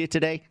action for you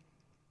today?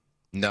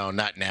 No,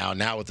 not now.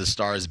 Now with the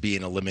Stars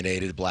being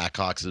eliminated,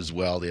 Blackhawks as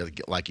well.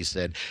 Like you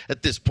said,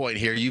 at this point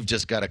here, you've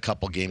just got a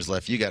couple games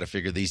left. You got to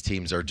figure these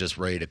teams are just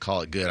ready to call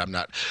it good. I'm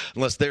not,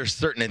 unless there's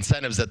certain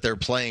incentives that they're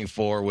playing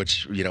for,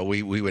 which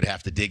we would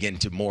have to dig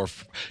into more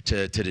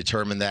to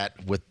determine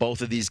that. With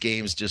both of these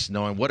games, just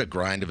knowing what a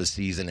grind of a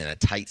season and a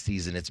tight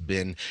season it's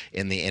been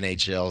in the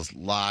NHL. A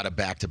lot of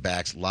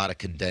back-to-backs, a lot of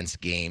condensed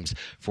games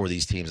for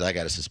these teams. I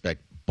got to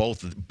suspect.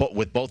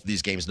 With both of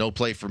these games, no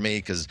play for me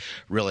because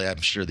really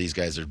I'm sure these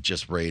guys are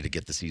just ready to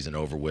get the season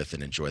over with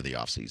and enjoy the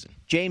offseason.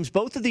 James,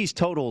 both of these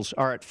totals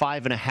are at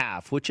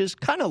 5.5, which is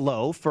kind of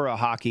low for a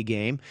hockey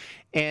game.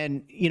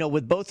 And,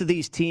 with both of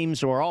these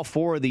teams, or all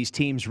 4 of these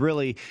teams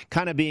really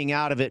kind of being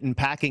out of it and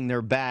packing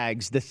their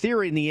bags, the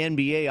theory in the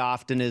NBA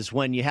often is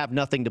when you have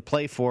nothing to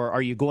play for,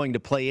 are you going to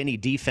play any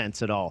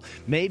defense at all?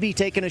 Maybe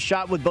taking a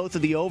shot with both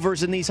of the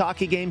overs in these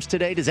hockey games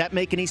today. Does that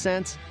make any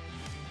sense?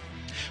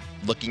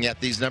 Looking at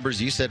these numbers,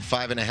 you said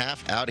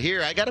 5.5 out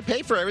here. I got to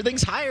pay for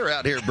everything's higher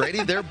out here,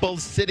 Brady. They're both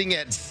sitting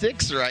at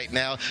 6 right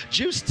now.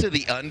 Juice to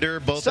the under,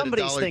 both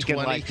Somebody's at $1.20. Thinking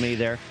like me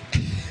there.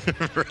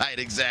 Right,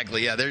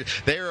 exactly. Yeah,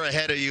 they're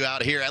ahead of you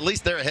out here. At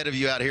least they're ahead of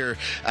you out here.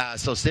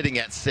 So sitting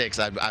at 6,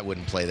 I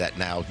wouldn't play that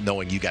now,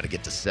 knowing you got to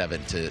get to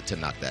 7 to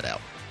knock that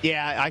out.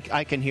 Yeah,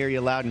 I can hear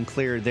you loud and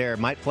clear there.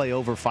 Might play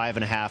over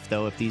 5.5,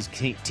 though, if these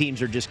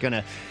teams are just going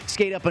to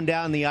skate up and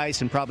down the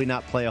ice and probably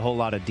not play a whole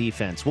lot of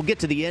defense. We'll get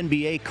to the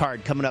NBA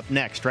card coming up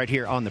next right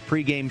here on the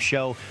pregame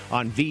show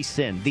on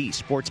VSiN, the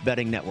Sports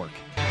Betting Network.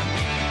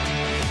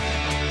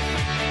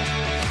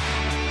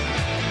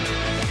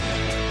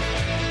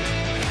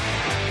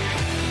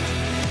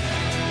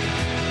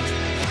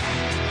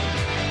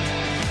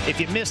 If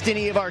you missed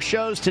any of our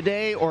shows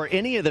today or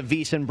any of the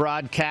VSiN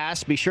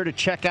broadcasts, be sure to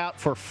check out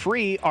for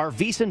free our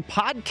VSiN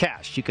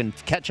podcast. You can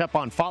catch up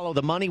on Follow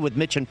the Money with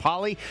Mitch and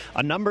Polly,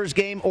 a numbers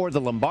game, or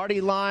the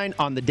Lombardi line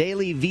on the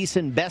daily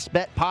VSiN Best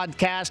Bet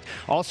podcast.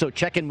 Also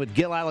check in with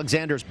Gil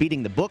Alexander's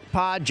Beating the Book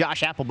pod,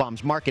 Josh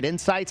Applebaum's Market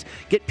Insights.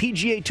 Get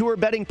PGA Tour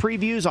betting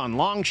previews on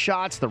Long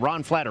Shots, the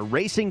Ron Flatter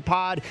Racing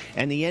pod,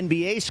 and the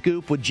NBA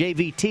Scoop with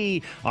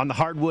JVT on the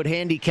Hardwood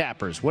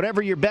Handicappers.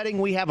 Whatever you're betting,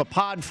 we have a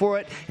pod for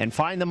it, and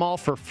find them all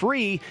for free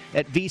free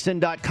at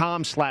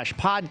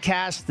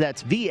vsin.com/podcast.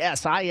 That's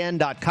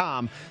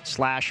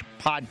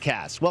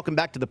VSIN.com/podcast. Welcome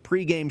back to the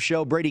pregame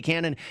show. Brady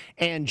Cannon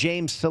and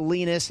James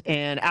Salinas.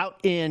 And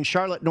out in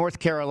Charlotte, North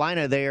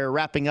Carolina, they are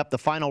wrapping up the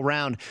final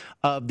round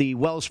of the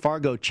Wells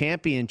Fargo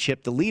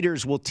Championship. The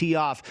leaders will tee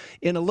off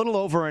in a little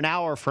over an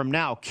hour from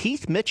now.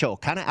 Keith Mitchell,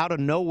 kind of out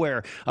of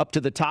nowhere, up to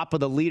the top of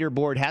the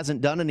leaderboard,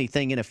 hasn't done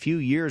anything in a few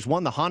years.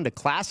 Won the Honda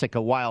Classic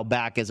a while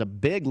back as a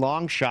big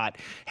long shot.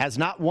 Has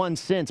not won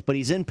since, but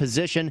he's in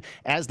position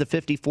as the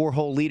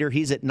 54-hole leader.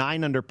 He's at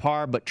 9 under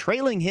par, but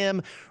trailing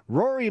him,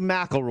 Rory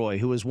McIlroy,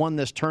 who has won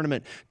this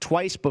tournament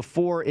twice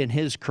before in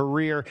his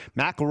career.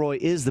 McIlroy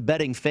is the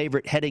betting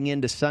favorite heading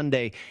into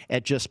Sunday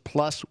at just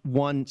plus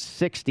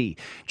 160.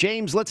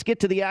 James, let's get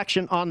to the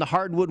action on the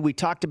hardwood. We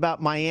talked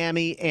about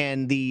Miami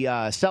and the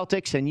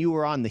Celtics, and you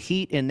were on the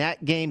Heat in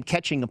that game,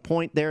 catching a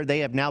point there. They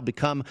have now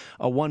become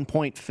a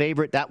 1-point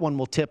favorite. That one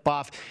will tip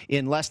off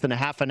in less than a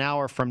half an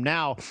hour from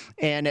now.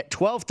 And at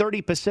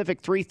 12:30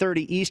 Pacific,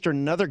 3:30 Eastern,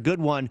 another good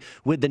one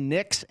with the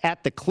Knicks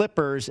at the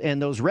Clippers.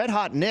 And those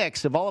red-hot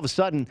Knicks have all of a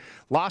sudden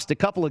lost a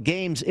couple of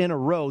games in a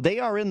row. They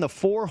are in the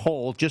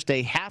 4-hole, just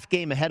a half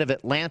game ahead of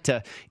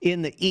Atlanta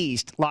in the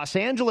East. Los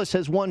Angeles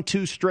has won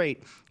 2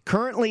 straight.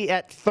 Currently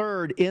at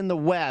 3rd in the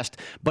West,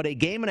 but a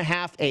game and a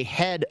half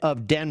ahead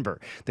of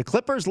Denver. The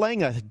Clippers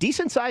laying a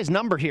decent-sized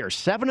number here,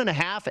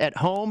 7.5 at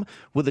home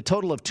with a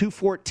total of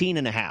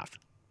 214.5.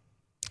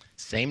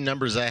 Same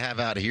numbers I have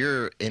out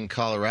here in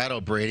Colorado,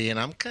 Brady, and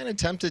I'm kind of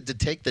tempted to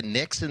take the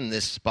Knicks in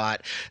this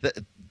spot.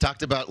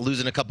 Talked about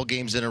losing a couple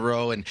games in a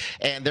row, and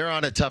they're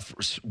on a tough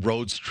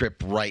road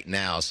trip right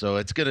now. So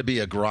it's going to be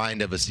a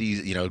grind of a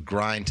season,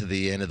 grind to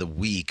the end of the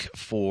week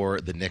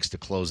for the Knicks to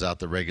close out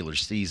the regular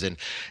season.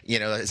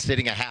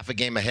 Sitting a half a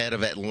game ahead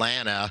of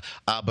Atlanta,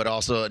 but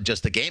also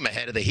just a game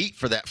ahead of the Heat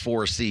for that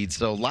 4 seed.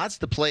 So lots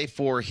to play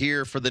for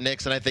here for the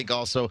Knicks, and I think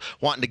also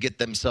wanting to get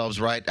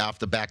themselves right off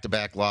the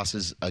back-to-back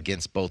losses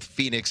against both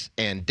Phoenix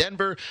and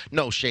Denver.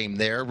 No shame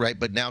there, right?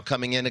 But now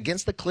coming in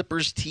against the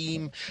Clippers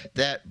team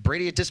that,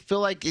 Brady, it just feel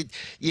like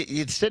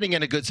it's sitting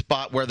in a good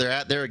spot where they're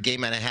at. They're a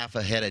game and a half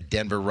ahead of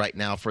Denver right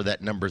now for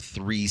that number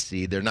 3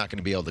 seed. They're not going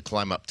to be able to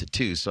climb up to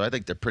 2. So I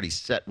think they're pretty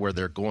set where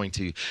they're going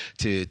to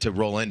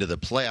roll into the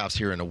playoffs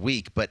here in a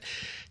week. But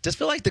just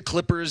feel like the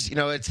Clippers,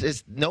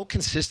 it's no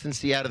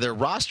consistency out of their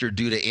roster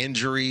due to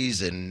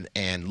injuries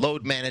and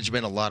load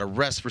management, a lot of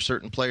rest for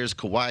certain players.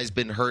 Kawhi's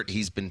been hurt.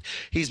 He's been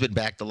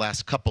back the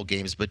last couple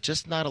games, but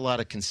just not a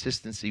lot of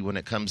consistency when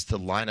it comes to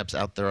lineups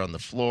out there on the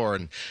floor.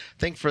 And I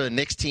think for the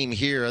Knicks team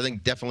here, I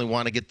think definitely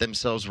want to get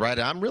themselves right.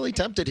 I'm really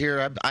tempted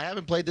here. I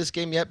haven't played this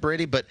game yet,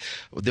 Brady, but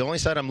the only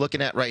side I'm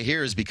looking at right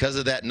here is because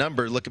of that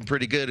number looking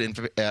pretty good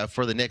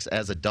for the Knicks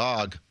as a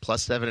dog,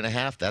 plus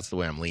 7.5. That's the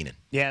way I'm leaning.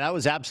 Yeah, that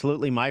was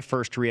absolutely my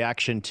first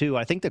reaction, too.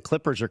 I think the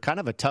Clippers are kind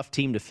of a tough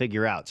team to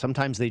figure out.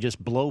 Sometimes they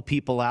just blow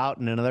people out,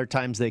 and then other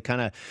times they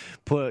kind of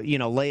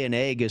lay an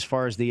egg as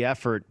far as the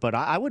effort. But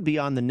I would be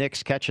on the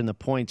Knicks catching the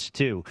points,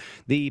 too.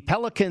 The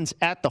Pelicans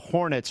at the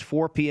Hornets,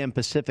 4 p.m.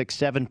 Pacific,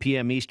 7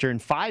 p.m. Eastern.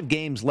 5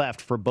 games left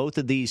for both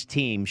of these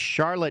teams.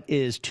 Charlotte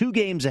is 2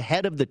 games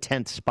ahead of the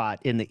 10th spot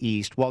in the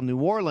East, while New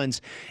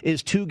Orleans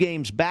is 2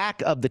 games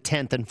back of the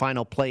 10th and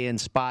final play-in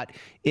spot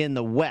in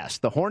the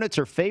West. The Hornets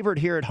are favored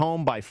here at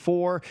home by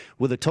 4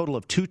 with a total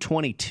of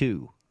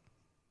 222.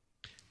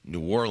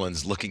 New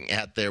Orleans looking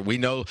at there. We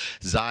know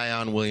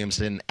Zion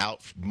Williamson out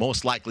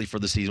most likely for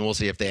the season. We'll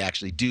see if they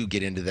actually do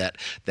get into that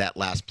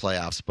last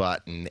playoff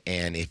spot, and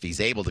if he's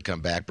able to come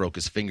back. Broke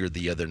his finger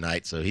the other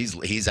night, so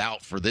he's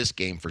out for this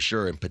game for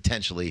sure, and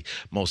potentially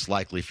most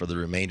likely for the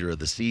remainder of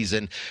the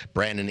season.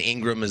 Brandon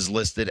Ingram is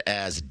listed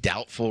as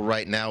doubtful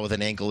right now with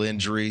an ankle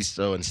injury.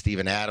 So, and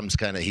Steven Adams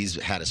he's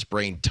had a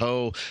sprained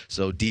toe.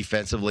 So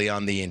defensively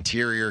on the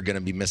interior, going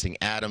to be missing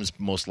Adams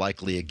most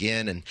likely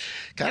again, and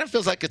kind of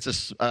feels like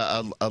it's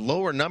a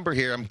lower number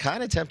here. I'm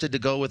kind of tempted to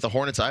go with the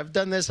Hornets. I've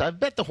done this. I've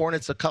bet the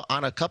Hornets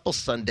on a couple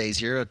Sundays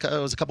here. It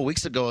was a couple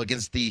weeks ago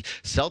against the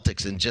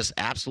Celtics and just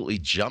absolutely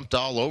jumped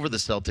all over the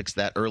Celtics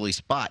that early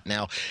spot.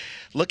 Now,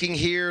 looking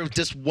here,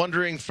 just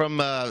wondering from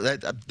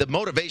the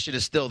motivation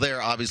is still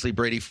there, obviously,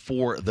 Brady,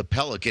 for the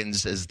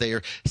Pelicans, as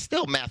they're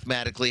still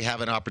mathematically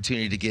have an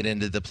opportunity to get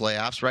into the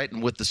playoffs, right?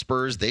 And with the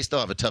Spurs, they still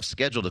have a tough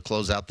schedule to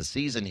close out the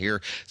season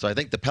here. So I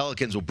think the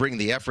Pelicans will bring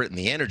the effort and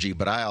the energy,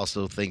 but I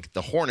also think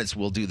the Hornets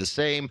will do the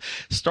same.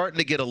 Starting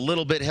to get a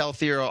little bit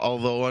healthier,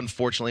 although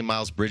unfortunately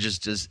Miles Bridges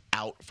just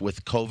out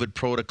with COVID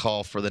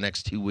protocol for the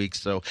next 2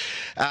 weeks. So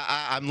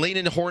I'm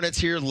leaning Hornets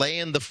here,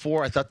 laying the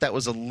 4. I thought that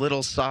was a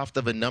little soft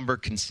of a number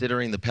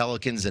considering the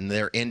Pelicans and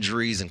their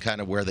injuries and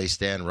kind of where they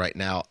stand right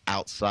now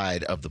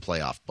outside of the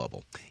playoff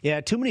bubble. Yeah,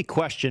 too many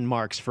question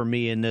marks for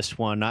me in this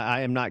one.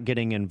 I am not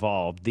getting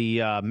involved.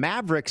 The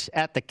Mavericks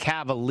at the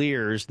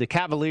Cavaliers. The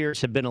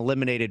Cavaliers have been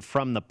eliminated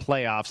from the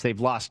playoffs. They've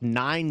lost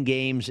 9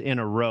 games in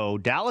a row.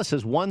 Dallas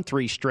has won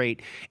 3 straight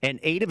and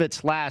 8 of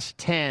its last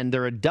 10.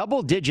 They're a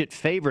double-digit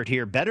favorite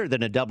here, better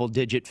than a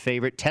double-digit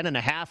favorite,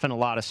 10.5 in a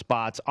lot of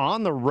spots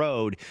on the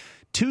road.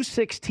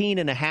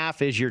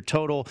 216.5 is your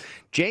total.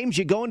 James,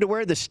 you going to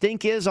where the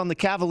stink is on the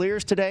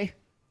Cavaliers today?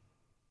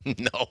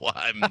 No,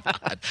 I'm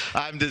not.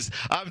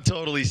 I'm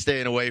totally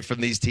staying away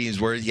from these teams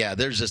where,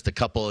 there's just a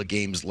couple of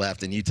games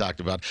left. And you talked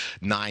about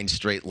 9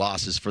 straight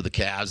losses for the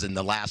Cavs. In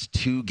the last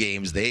 2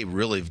 games, they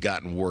really have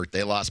gotten worked.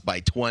 They lost by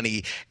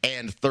 20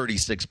 and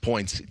 36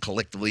 points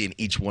collectively in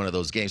each one of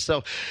those games.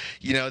 So,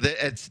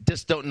 it's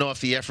just don't know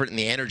if the effort and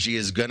the energy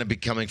is going to be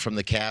coming from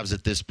the Cavs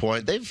at this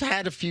point. They've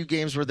had a few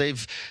games where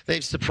they've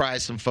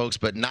surprised some folks,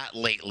 but not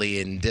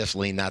lately, and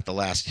definitely not the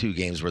last 2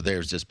 games where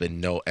there's just been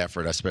no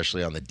effort,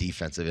 especially on the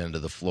defensive end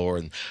of the floor.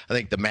 And I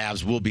think the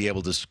Mavs will be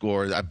able to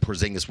score.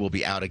 Porzingis will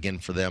be out again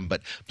for them,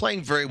 but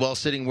playing very well,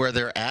 sitting where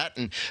they're at,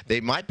 and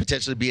they might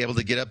potentially be able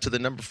to get up to the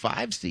number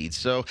 5 seed.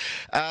 So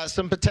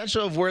some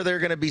potential of where they're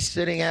going to be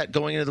sitting at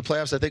going into the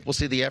playoffs. I think we'll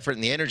see the effort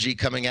and the energy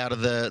coming out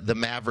of the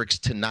Mavericks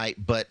tonight.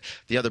 But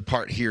the other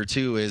part here,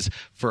 too, is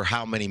for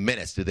how many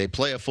minutes. Do they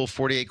play a full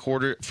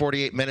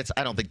 48 minutes?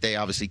 I don't think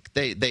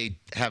they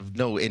have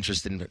no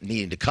interest in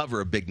needing to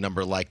cover a big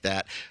number like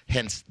that.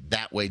 Hence,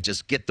 that way,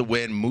 just get the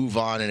win, move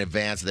on in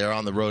advance. They're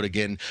on the road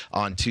again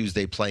on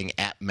Tuesday playing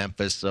at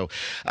Memphis. So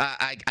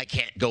I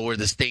can't go where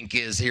the stink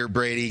is here,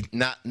 Brady.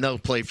 No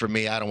play for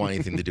me. I don't want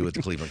anything to do with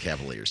the Cleveland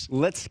Cavaliers.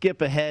 Let's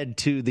skip ahead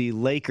to the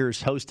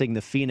Lakers hosting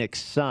the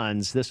Phoenix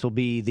Suns. This will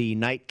be the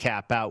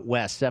nightcap out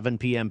west, 7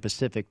 p.m.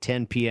 Pacific,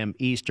 10 p.m.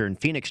 Eastern.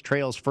 Phoenix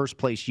trails first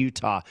place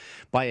Utah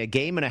by a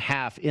game and a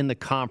half in the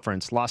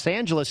conference. Los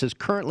Angeles is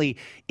currently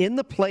in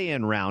the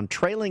play-in round,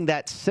 trailing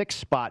that 6th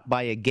spot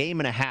by a game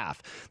and a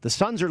half. The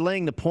Suns are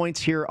laying the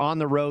points here on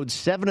the road,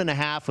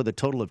 7.5 with a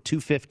total of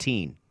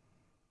 215.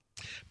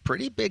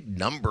 Pretty big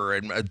number.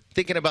 And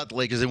thinking about the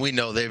Lakers, and we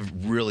know they've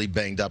really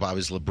banged up.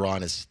 Obviously,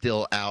 LeBron is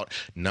still out.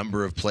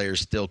 Number of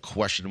players still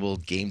questionable.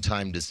 Game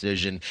time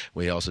decision.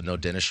 We also know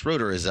Dennis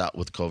Schroeder is out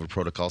with COVID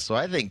protocol. So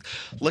I think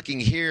looking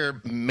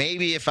here,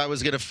 maybe if I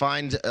was going to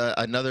find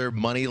another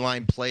money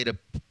line play to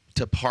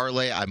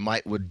parlay, I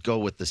would go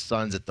with the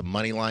Suns at the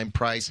money line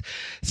price.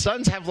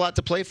 Suns have a lot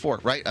to play for,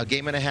 right? A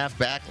game and a half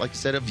back, like I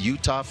said, of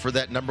Utah for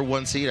that number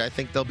 1 seed. I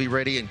think they'll be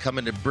ready and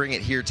coming to bring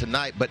it here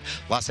tonight. But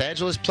Los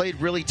Angeles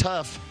played really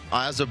tough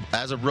as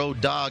a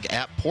road dog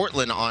at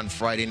Portland on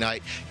Friday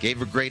night.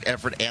 Gave a great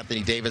effort.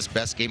 Anthony Davis,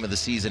 best game of the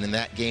season in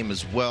that game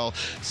as well.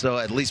 So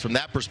at least from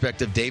that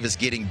perspective, Davis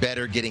getting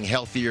better, getting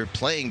healthier,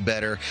 playing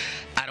better.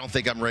 I don't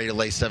think I'm ready to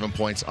lay 7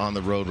 points on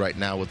the road right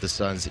now with the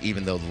Suns,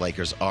 even though the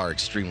Lakers are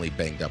extremely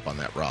banged up on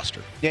that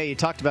roster. Yeah, you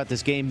talked about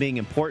this game being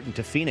important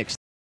to Phoenix.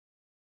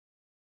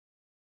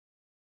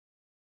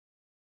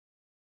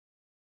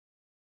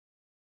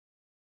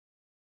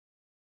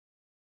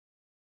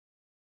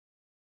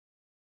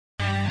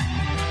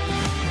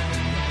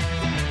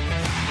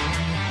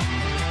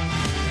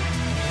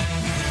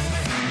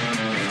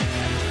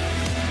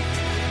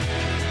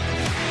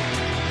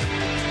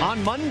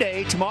 On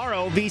Monday,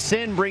 tomorrow,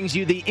 VSiN brings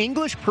you the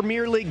English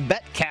Premier League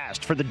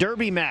betcast for the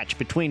Derby match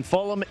between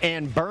Fulham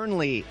and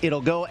Burnley.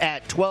 It'll go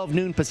at 12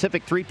 noon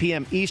Pacific, 3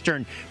 p.m.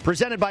 Eastern.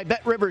 Presented by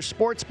BetRivers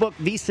Sportsbook,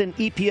 VSiN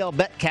EPL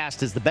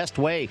betcast is the best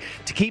way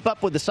to keep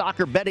up with the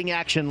soccer betting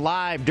action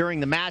live during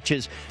the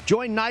matches.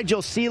 Join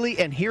Nigel Seeley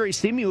and Hiri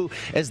Simu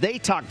as they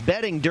talk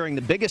betting during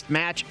the biggest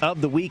match of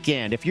the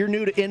weekend. If you're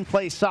new to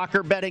in-play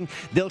soccer betting,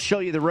 they'll show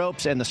you the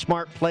ropes and the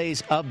smart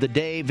plays of the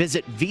day.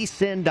 Visit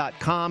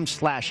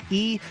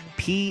vsin.com/EPL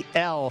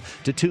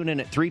to tune in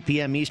at 3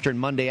 p.m. Eastern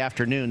Monday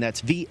afternoon.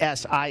 That's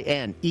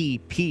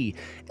VSINEPL.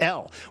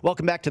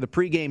 Welcome back to the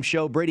pregame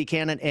show. Brady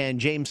Cannon and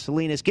James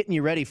Salinas getting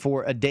you ready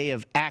for a day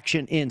of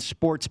action in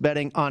sports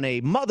betting on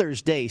a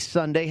Mother's Day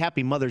Sunday.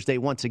 Happy Mother's Day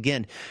once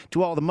again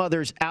to all the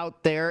mothers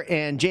out there.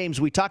 And James,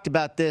 we talked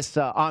about this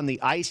on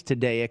the ice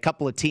today. A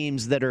couple of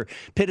teams that are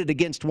pitted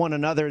against one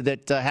another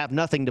that have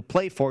nothing to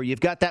play for. You've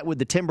got that with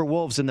the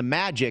Timberwolves and the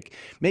Magic.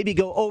 Maybe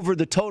go over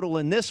the total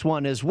in this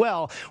one as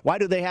well. Why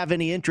do they have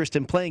any interest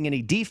in playing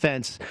any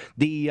defense?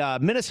 The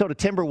Minnesota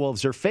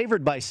Timberwolves are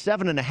favored by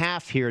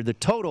 7.5 here. The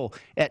total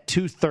at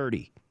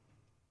 230.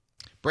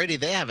 Brady,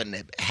 they haven't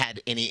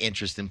had any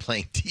interest in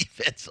playing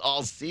defense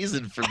all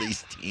season for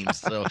these teams.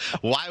 So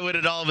why would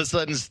it all of a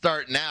sudden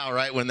start now,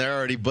 right, when they're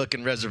already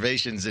booking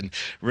reservations and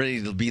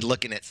ready to be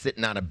looking at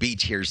sitting on a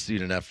beach here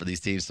soon enough for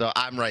these teams? So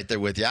I'm right there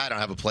with you. I don't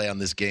have a play on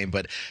this game,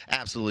 but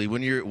absolutely,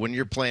 when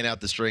you're playing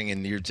out the string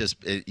and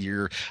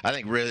I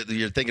think really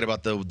you're thinking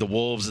about the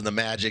Wolves and the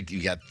Magic.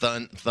 You got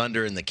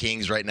Thunder and the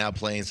Kings right now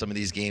playing some of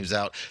these games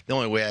out. The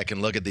only way I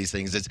can look at these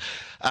things is,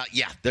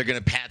 they're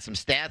going to pad some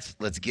stats.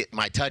 Let's get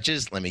my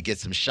touches. Let me get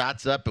some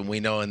shots up, and we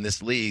know in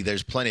this league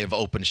there's plenty of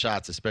open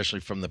shots, especially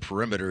from the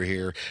perimeter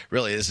here.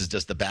 Really, this is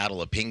just a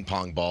battle of ping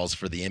pong balls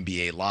for the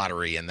NBA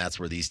lottery, and that's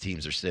where these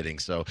teams are sitting.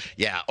 So,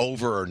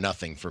 over or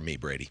nothing for me,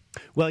 Brady.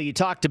 Well, you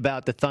talked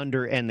about the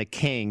Thunder and the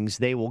Kings.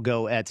 They will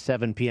go at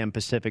 7 p.m.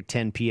 Pacific,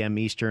 10 p.m.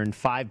 Eastern,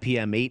 5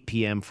 p.m., 8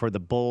 p.m. for the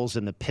Bulls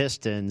and the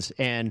Pistons.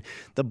 And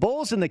the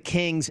Bulls and the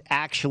Kings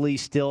actually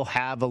still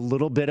have a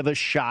little bit of a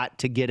shot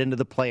to get into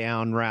the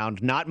play-on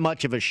round. Not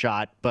much of a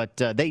shot, but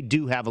they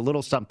do have a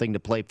little something to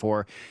play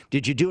for.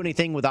 Did you do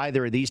anything with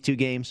either of these two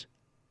games?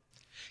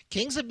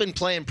 Kings have been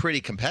playing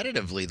pretty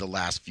competitively the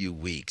last few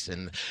weeks,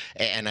 and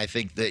I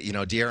think that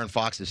De'Aaron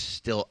Fox is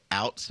still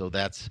out, so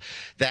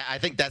I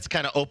think that's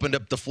kind of opened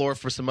up the floor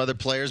for some other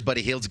players.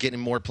 Buddy Hield's getting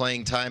more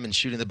playing time and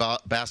shooting the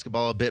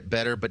basketball a bit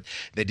better, but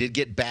they did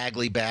get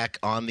Bagley back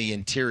on the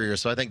interior,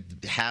 so I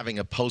think having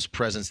a post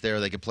presence there,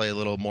 they could play a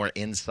little more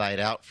inside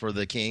out for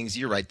the Kings.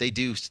 You're right, they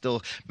do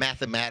still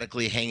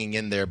mathematically hanging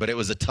in there, but it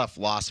was a tough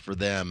loss for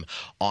them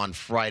on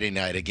Friday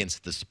night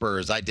against the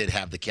Spurs. I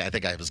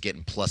think I was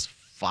getting +5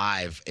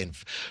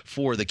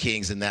 for the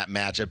Kings in that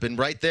matchup, and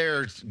right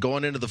there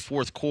going into the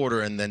fourth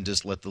quarter, and then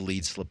just let the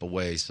lead slip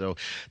away. So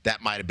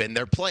that might have been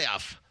their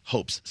playoff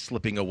hopes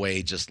slipping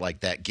away, just like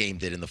that game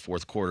did in the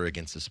fourth quarter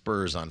against the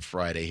Spurs on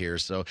Friday here.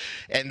 So,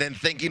 and then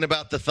thinking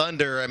about the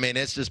Thunder, I mean,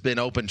 it's just been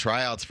open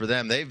tryouts for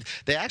them.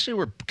 They actually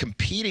were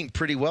competing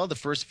pretty well the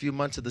first few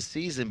months of the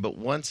season, but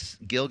once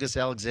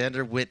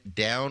Gilgeous-Alexander went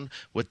down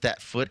with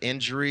that foot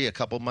injury a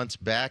couple months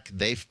back,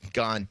 they've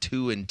gone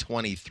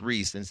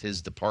 2-23 since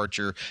his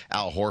departure.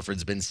 Al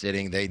Horford's been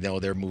sitting. They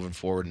know they're moving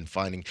forward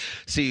and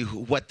see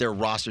what their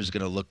roster is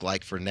going to look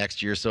like for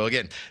next year. So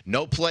again,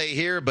 no play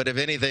here, but if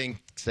anything,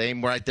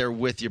 same right there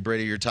with you,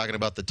 Brady. You're talking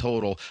about the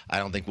total. I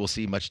don't think we'll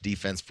see much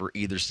defense for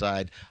either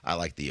side. I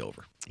like the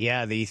over.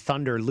 Yeah, the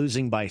Thunder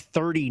losing by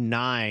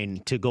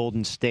 39 to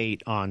Golden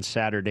State on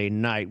Saturday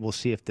night. We'll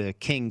see if the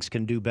Kings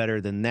can do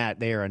better than that.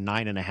 They are a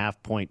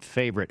 9.5-point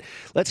favorite.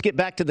 Let's get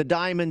back to the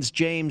Diamonds,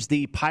 James.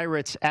 The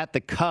Pirates at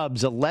the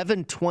Cubs,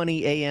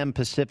 11:20 a.m.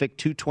 Pacific,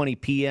 2:20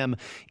 p.m.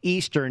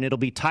 Eastern. It'll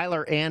be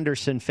Tyler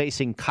Anderson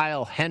facing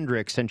Kyle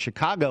Hendricks, and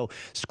Chicago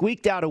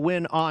squeaked out a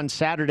win on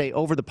Saturday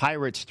over the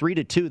Pirates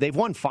 3-2. They've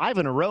won 5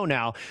 in a row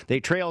now. They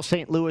trail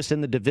St. Louis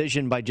in the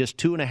division by just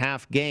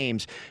 2.5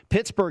 games.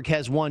 Pittsburgh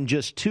has won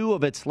just 2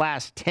 of its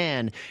last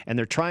 10, and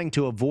they're trying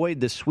to avoid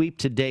the sweep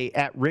today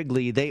at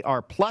Wrigley. They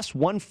are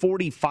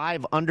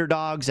 +145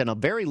 underdogs and a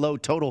very low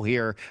total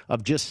here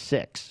of just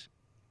 6.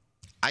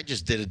 I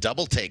just did a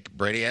double take,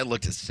 Brady. I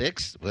looked at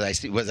 6. I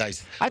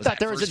thought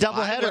there was a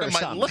doubleheader or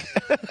something.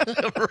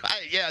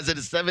 Right? Yeah. Is it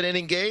a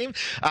 7-inning game?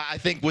 I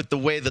think with the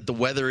way that the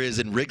weather is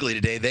in Wrigley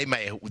today,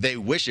 they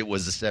wish it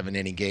was a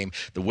 7-inning game.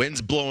 The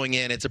wind's blowing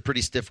in. It's a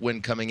pretty stiff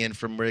wind coming in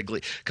from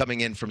Wrigley,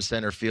 coming in from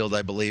center field,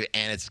 I believe,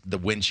 and the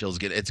wind chill's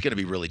it's going to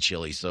be really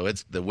chilly. So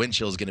the wind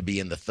chill is going to be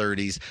in the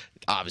 30s.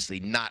 Obviously,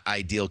 not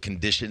ideal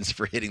conditions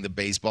for hitting the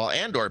baseball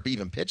or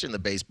even pitching the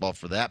baseball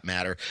for that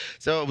matter.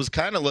 So it was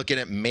kind of looking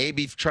at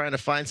maybe trying to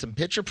find some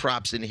pitcher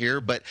props in here,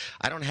 but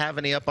I don't have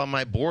any up on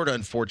my board,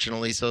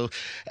 unfortunately. So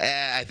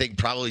I think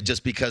probably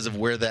just because of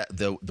where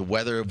the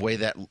weather,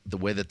 the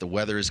way that the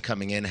weather is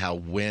coming in,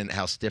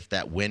 how stiff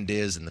that wind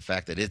is, and the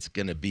fact that it's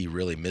going to be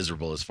really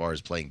miserable as far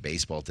as playing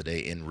baseball today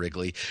in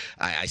Wrigley.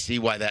 I see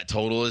why that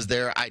total is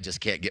there. I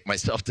just can't get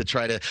myself to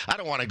try to. I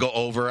don't want to go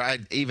over.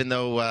 Even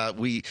though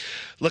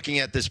looking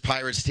at this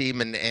Pirates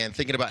team and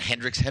thinking about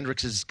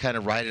Hendricks has kind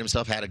of righted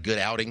himself. Had a good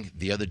outing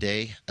the other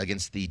day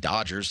against the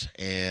Dodgers,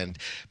 and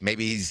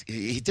maybe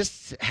he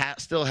just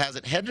still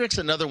hasn't. Hendricks,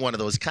 another one of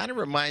those, kind of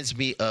reminds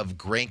me of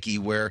Greinke,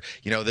 where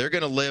they're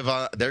going to live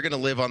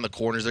on the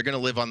corners, they're going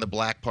to live on the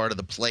black part of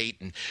the plate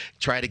and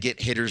try to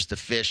get hitters to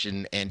fish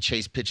and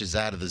chase pitches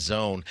out of the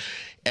zone.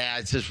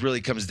 It just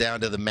really comes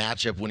down to the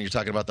matchup when you're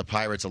talking about the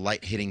Pirates, a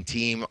light hitting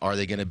team. Are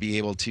they going to be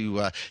able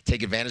to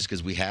take advantage?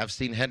 Because we have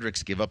seen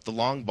Hendricks give up the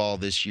long ball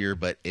this year,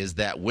 but is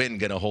that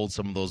wind going to hold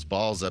some of those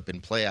balls up in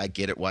play? I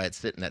get it why it's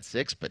sitting at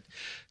 6, but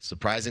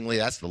surprisingly,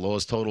 that's the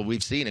lowest total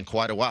we've seen in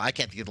quite a while. I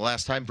can't think of the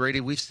last time,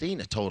 Brady, we've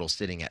seen a total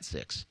sitting at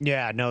 6.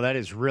 Yeah, no, that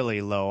is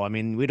really low. I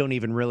mean, we don't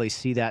even really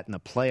see that in the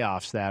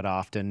playoffs that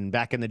often.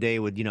 Back in the day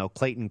with,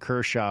 Clayton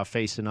Kershaw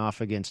facing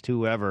off against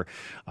whoever,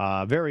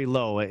 very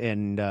low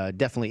and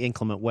definitely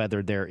inclement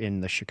weather there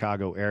in the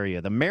Chicago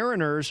area. The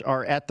Mariners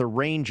are at the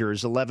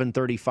Rangers,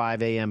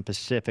 11:35 a.m.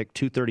 Pacific,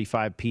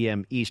 2:35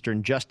 p.m.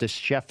 Eastern. Justice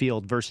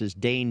Sheffield versus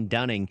Dane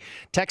Dunning.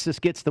 Texas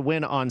gets the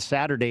win on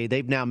Saturday.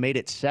 They've now made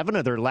it 7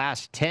 of their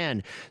last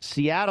 10.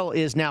 Seattle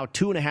is now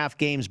 2.5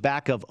 games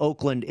back of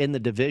Oakland in the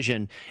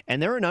division,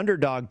 and they're an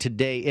underdog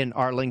today in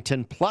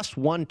Arlington.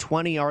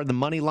 +120 are the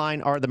money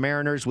line, are the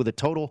Mariners, with a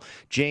total,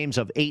 James,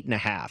 of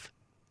 8.5.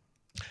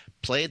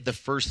 Played the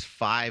first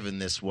 5 in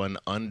this one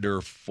under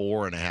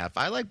 4.5.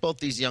 I like both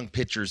these young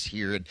pitchers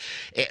here.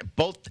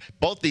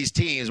 Both these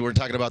teams, we're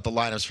talking about the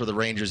lineups for the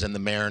Rangers and the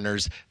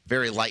Mariners,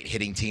 very light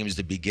hitting teams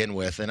to begin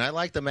with. And I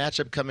like the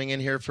matchup coming in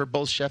here for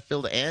both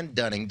Sheffield and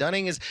Dunning.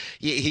 Dunning is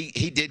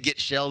he did get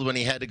shelled when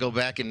he had to go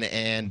back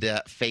and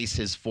face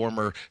his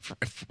former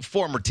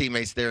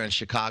teammates there in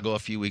Chicago a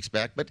few weeks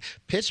back, but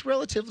pitched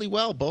relatively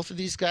well. Both of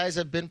these guys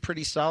have been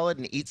pretty solid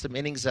and eat some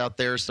innings out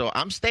there. So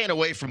I'm staying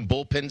away from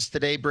bullpens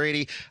today,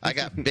 Brady. I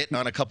got bitten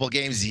on a couple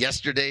games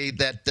yesterday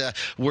that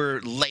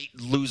were late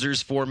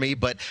losers for me,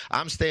 but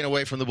I'm staying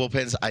away from the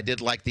bullpens. I did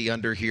like the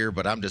under here,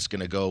 but I'm just going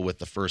to go with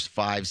the first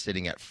 5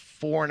 sitting at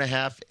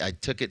 4.5. I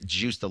took it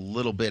juiced a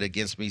little bit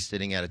against me,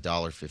 sitting at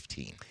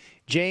 $1.15.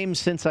 James,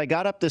 since I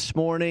got up this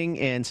morning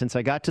and since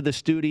I got to the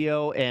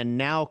studio and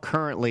now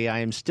currently, I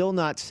am still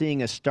not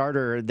seeing a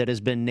starter that has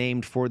been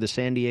named for the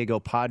San Diego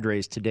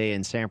Padres today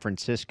in San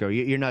Francisco.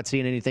 You're not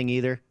seeing anything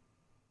either?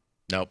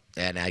 Nope,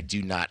 and I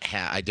do not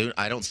have.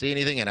 I don't see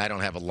anything, and I don't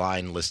have a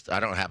line list.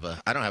 I don't have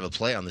a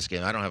play on this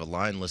game. I don't have a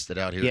line listed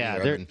out here.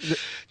 Yeah,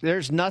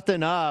 there's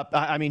nothing up.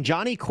 I mean,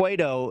 Johnny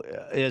Cueto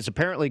is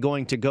apparently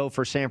going to go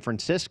for San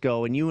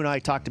Francisco, and you and I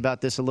talked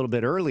about this a little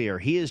bit earlier.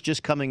 He is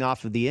just coming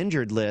off of the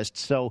injured list,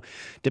 so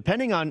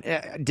depending on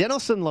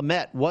Dinelson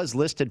Lamet was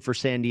listed for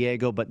San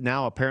Diego, but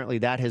now apparently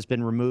that has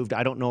been removed.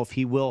 I don't know if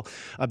he will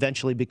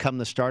eventually become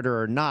the starter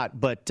or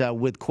not, but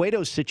with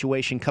Cueto's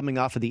situation coming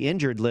off of the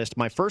injured list,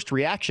 my first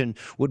reaction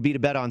would be to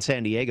bet on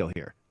San Diego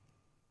here.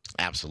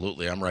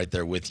 Absolutely, I'm right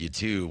there with you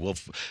too.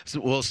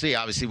 We'll see.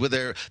 Obviously,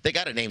 they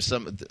got to name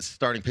some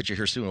starting pitcher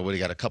here soon. We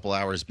got a couple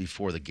hours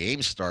before the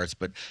game starts,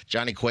 but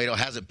Johnny Cueto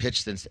hasn't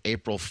pitched since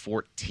April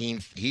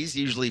 14th. He's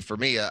usually for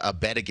me a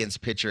bet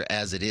against pitcher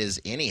as it is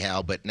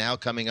anyhow. But now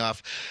coming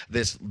off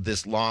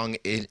this long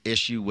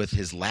issue with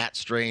his lat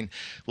strain,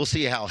 we'll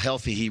see how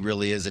healthy he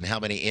really is and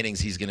how many innings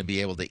he's going to be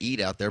able to eat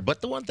out there.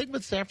 But the one thing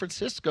with San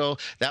Francisco,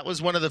 that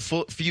was one of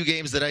the few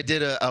games that I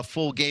did a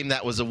full game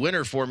that was a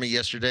winner for me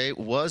yesterday,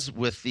 was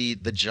with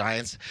the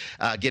Giants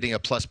getting a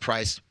plus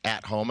price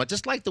at home. I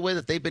just like the way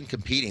that they've been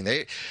competing.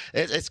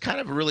 It's kind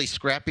of a really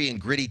scrappy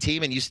and gritty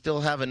team, and you still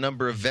have a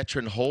number of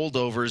veteran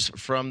holdovers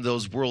from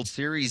those World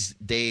Series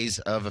days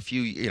of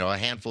a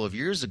handful of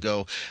years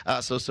ago.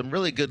 So some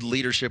really good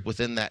leadership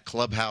within that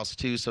clubhouse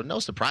too. So no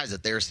surprise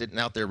that they're sitting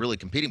out there really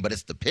competing, but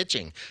it's the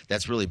pitching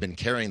that's really been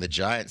carrying the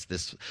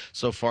Giants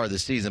so far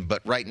this season.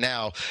 But right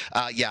now,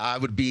 I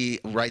would be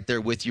right there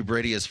with you,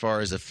 Brady, as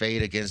far as a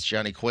fade against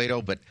Johnny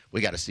Cueto, but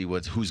we got to see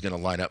who's going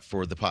to line up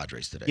for the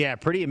Padres today. Yeah,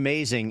 pretty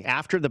amazing.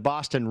 After the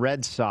Boston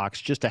Red Sox,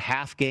 just a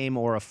half game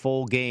or a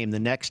full game, the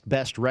next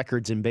best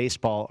records in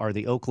baseball are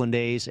the Oakland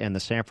A's and the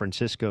San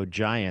Francisco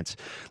Giants.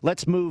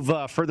 Let's move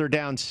further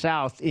down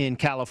south in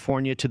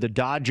California to the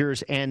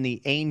Dodgers and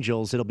the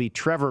Angels. It'll be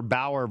Trevor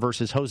Bauer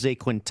versus Jose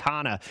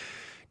Quintana.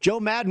 Joe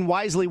Madden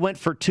wisely went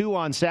for 2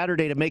 on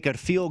Saturday to make a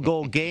field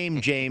goal game,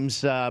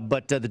 James,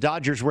 but the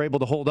Dodgers were able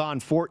to hold on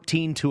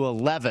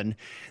 14-11.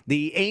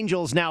 The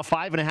Angels now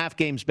 5.5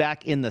 games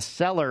back in the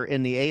cellar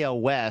in the AL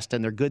West,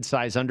 and they're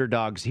good-sized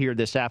underdogs here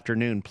this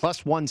afternoon,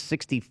 plus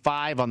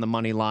 165 on the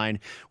money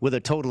line with a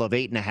total of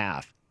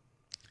 8.5.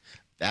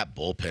 That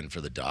bullpen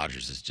for the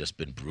Dodgers has just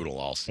been brutal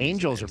all season.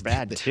 Angels are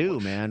bad too,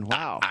 man.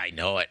 Wow. I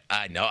know it.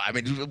 I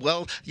mean,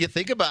 well, you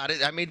think about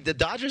it. I mean, the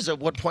Dodgers at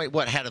one point,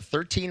 had a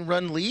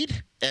 13-run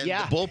lead? And the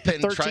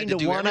bullpen tried to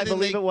do 13-1, I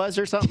believe it was,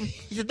 or something.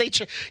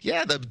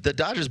 The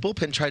Dodgers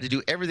bullpen tried to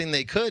do everything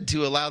they could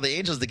to allow the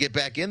Angels to get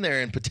back in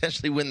there and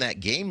potentially win that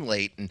game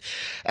late. And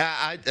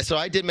so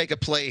I did make a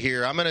play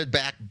here. I'm going to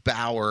back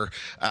Bauer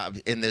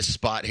in this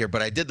spot here,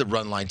 but I did the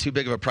run line. Too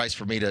big of a price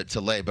for me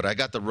to lay, but I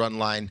got the run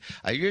line.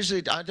 I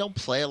don't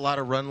play a lot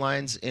of run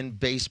lines in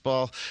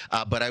baseball,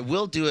 but I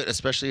will do it,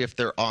 especially if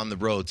they're on the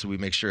road. So we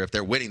make sure if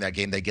they're winning that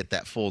game, they get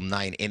that full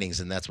 9 innings,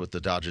 and that's what the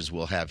Dodgers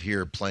will have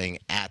here playing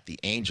at the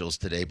Angels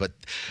today. But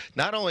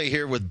not only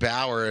here with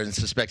Bauer, and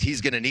suspect he's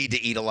going to need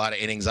to eat a lot of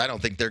innings. I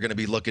don't think they're going to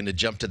be looking to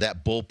jump to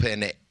that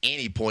bullpen at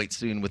any point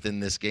soon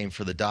within this game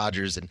for the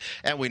Dodgers. And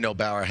we know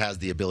Bauer has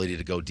the ability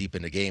to go deep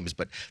into games,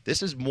 but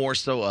this is more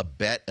so a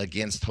bet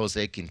against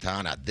Jose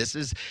Quintana.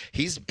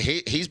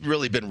 He's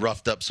really been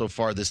roughed up so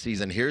far this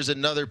season. Here's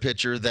another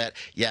pitcher that,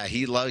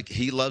 he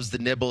loves the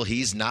nibble.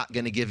 He's not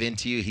going to give in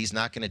to you. He's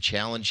not going to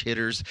challenge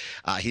hitters.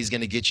 He's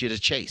going to get you to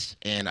chase.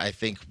 And I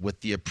think with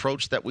the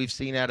approach that we've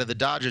seen out of the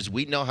Dodgers,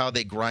 we know how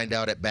they grind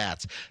out at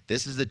bats.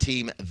 This is the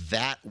team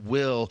that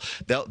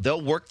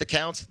they'll work the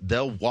counts.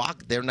 They'll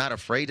walk. They're not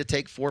afraid to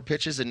take 4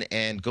 pitches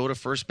and go to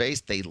first base.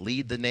 They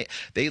lead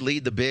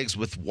the bigs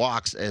with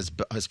walks as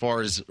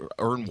far as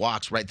earned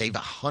walks, right? They've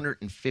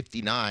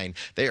 159.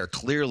 They are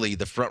clearly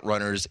the front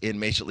runners in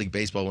Major League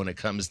Baseball when it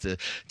comes to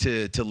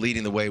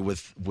leading the way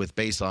with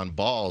base on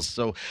balls.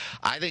 So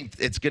I think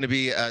it's going to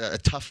be a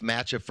tough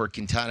matchup for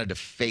Quintana to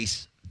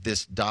face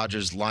this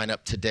Dodgers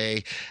lineup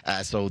today.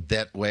 So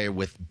that way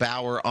with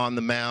Bauer on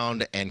the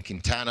mound and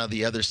Quintana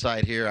the other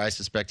side here, I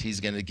suspect he's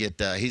going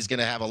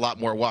to have a lot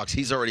more walks.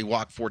 He's already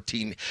walked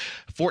 14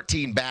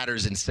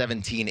 batters in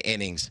 17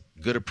 innings.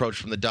 Good approach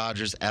from the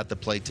Dodgers at the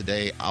plate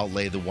today. I'll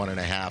lay the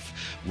 1.5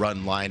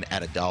 run line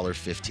at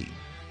 $1.15.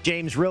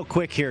 James, real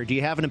quick here. Do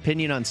you have an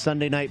opinion on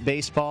Sunday Night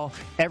Baseball?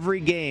 Every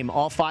game,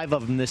 all 5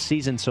 of them this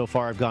season so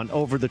far have gone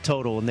over the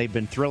total, and they've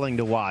been thrilling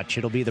to watch.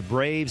 It'll be the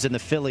Braves and the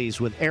Phillies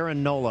with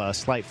Aaron Nola a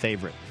slight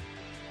favorite.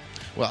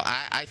 Well,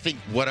 I think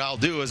what I'll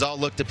do is I'll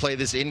look to play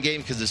this in-game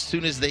because as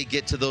soon as they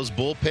get to those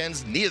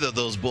bullpens, neither of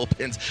those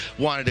bullpens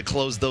wanted to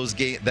close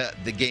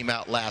the game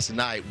out last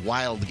night,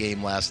 wild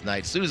game last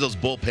night. As soon as those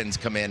bullpens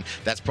come in,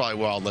 that's probably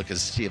where I'll look to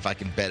see if I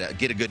can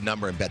get a good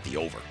number and bet the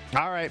over.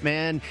 All right,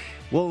 man.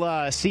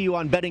 We'll see you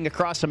on Betting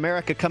Across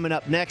America coming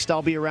up next.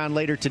 I'll be around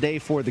later today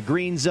for the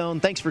Green Zone.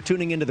 Thanks for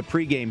tuning into the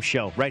pregame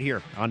show right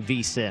here on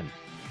VSiN.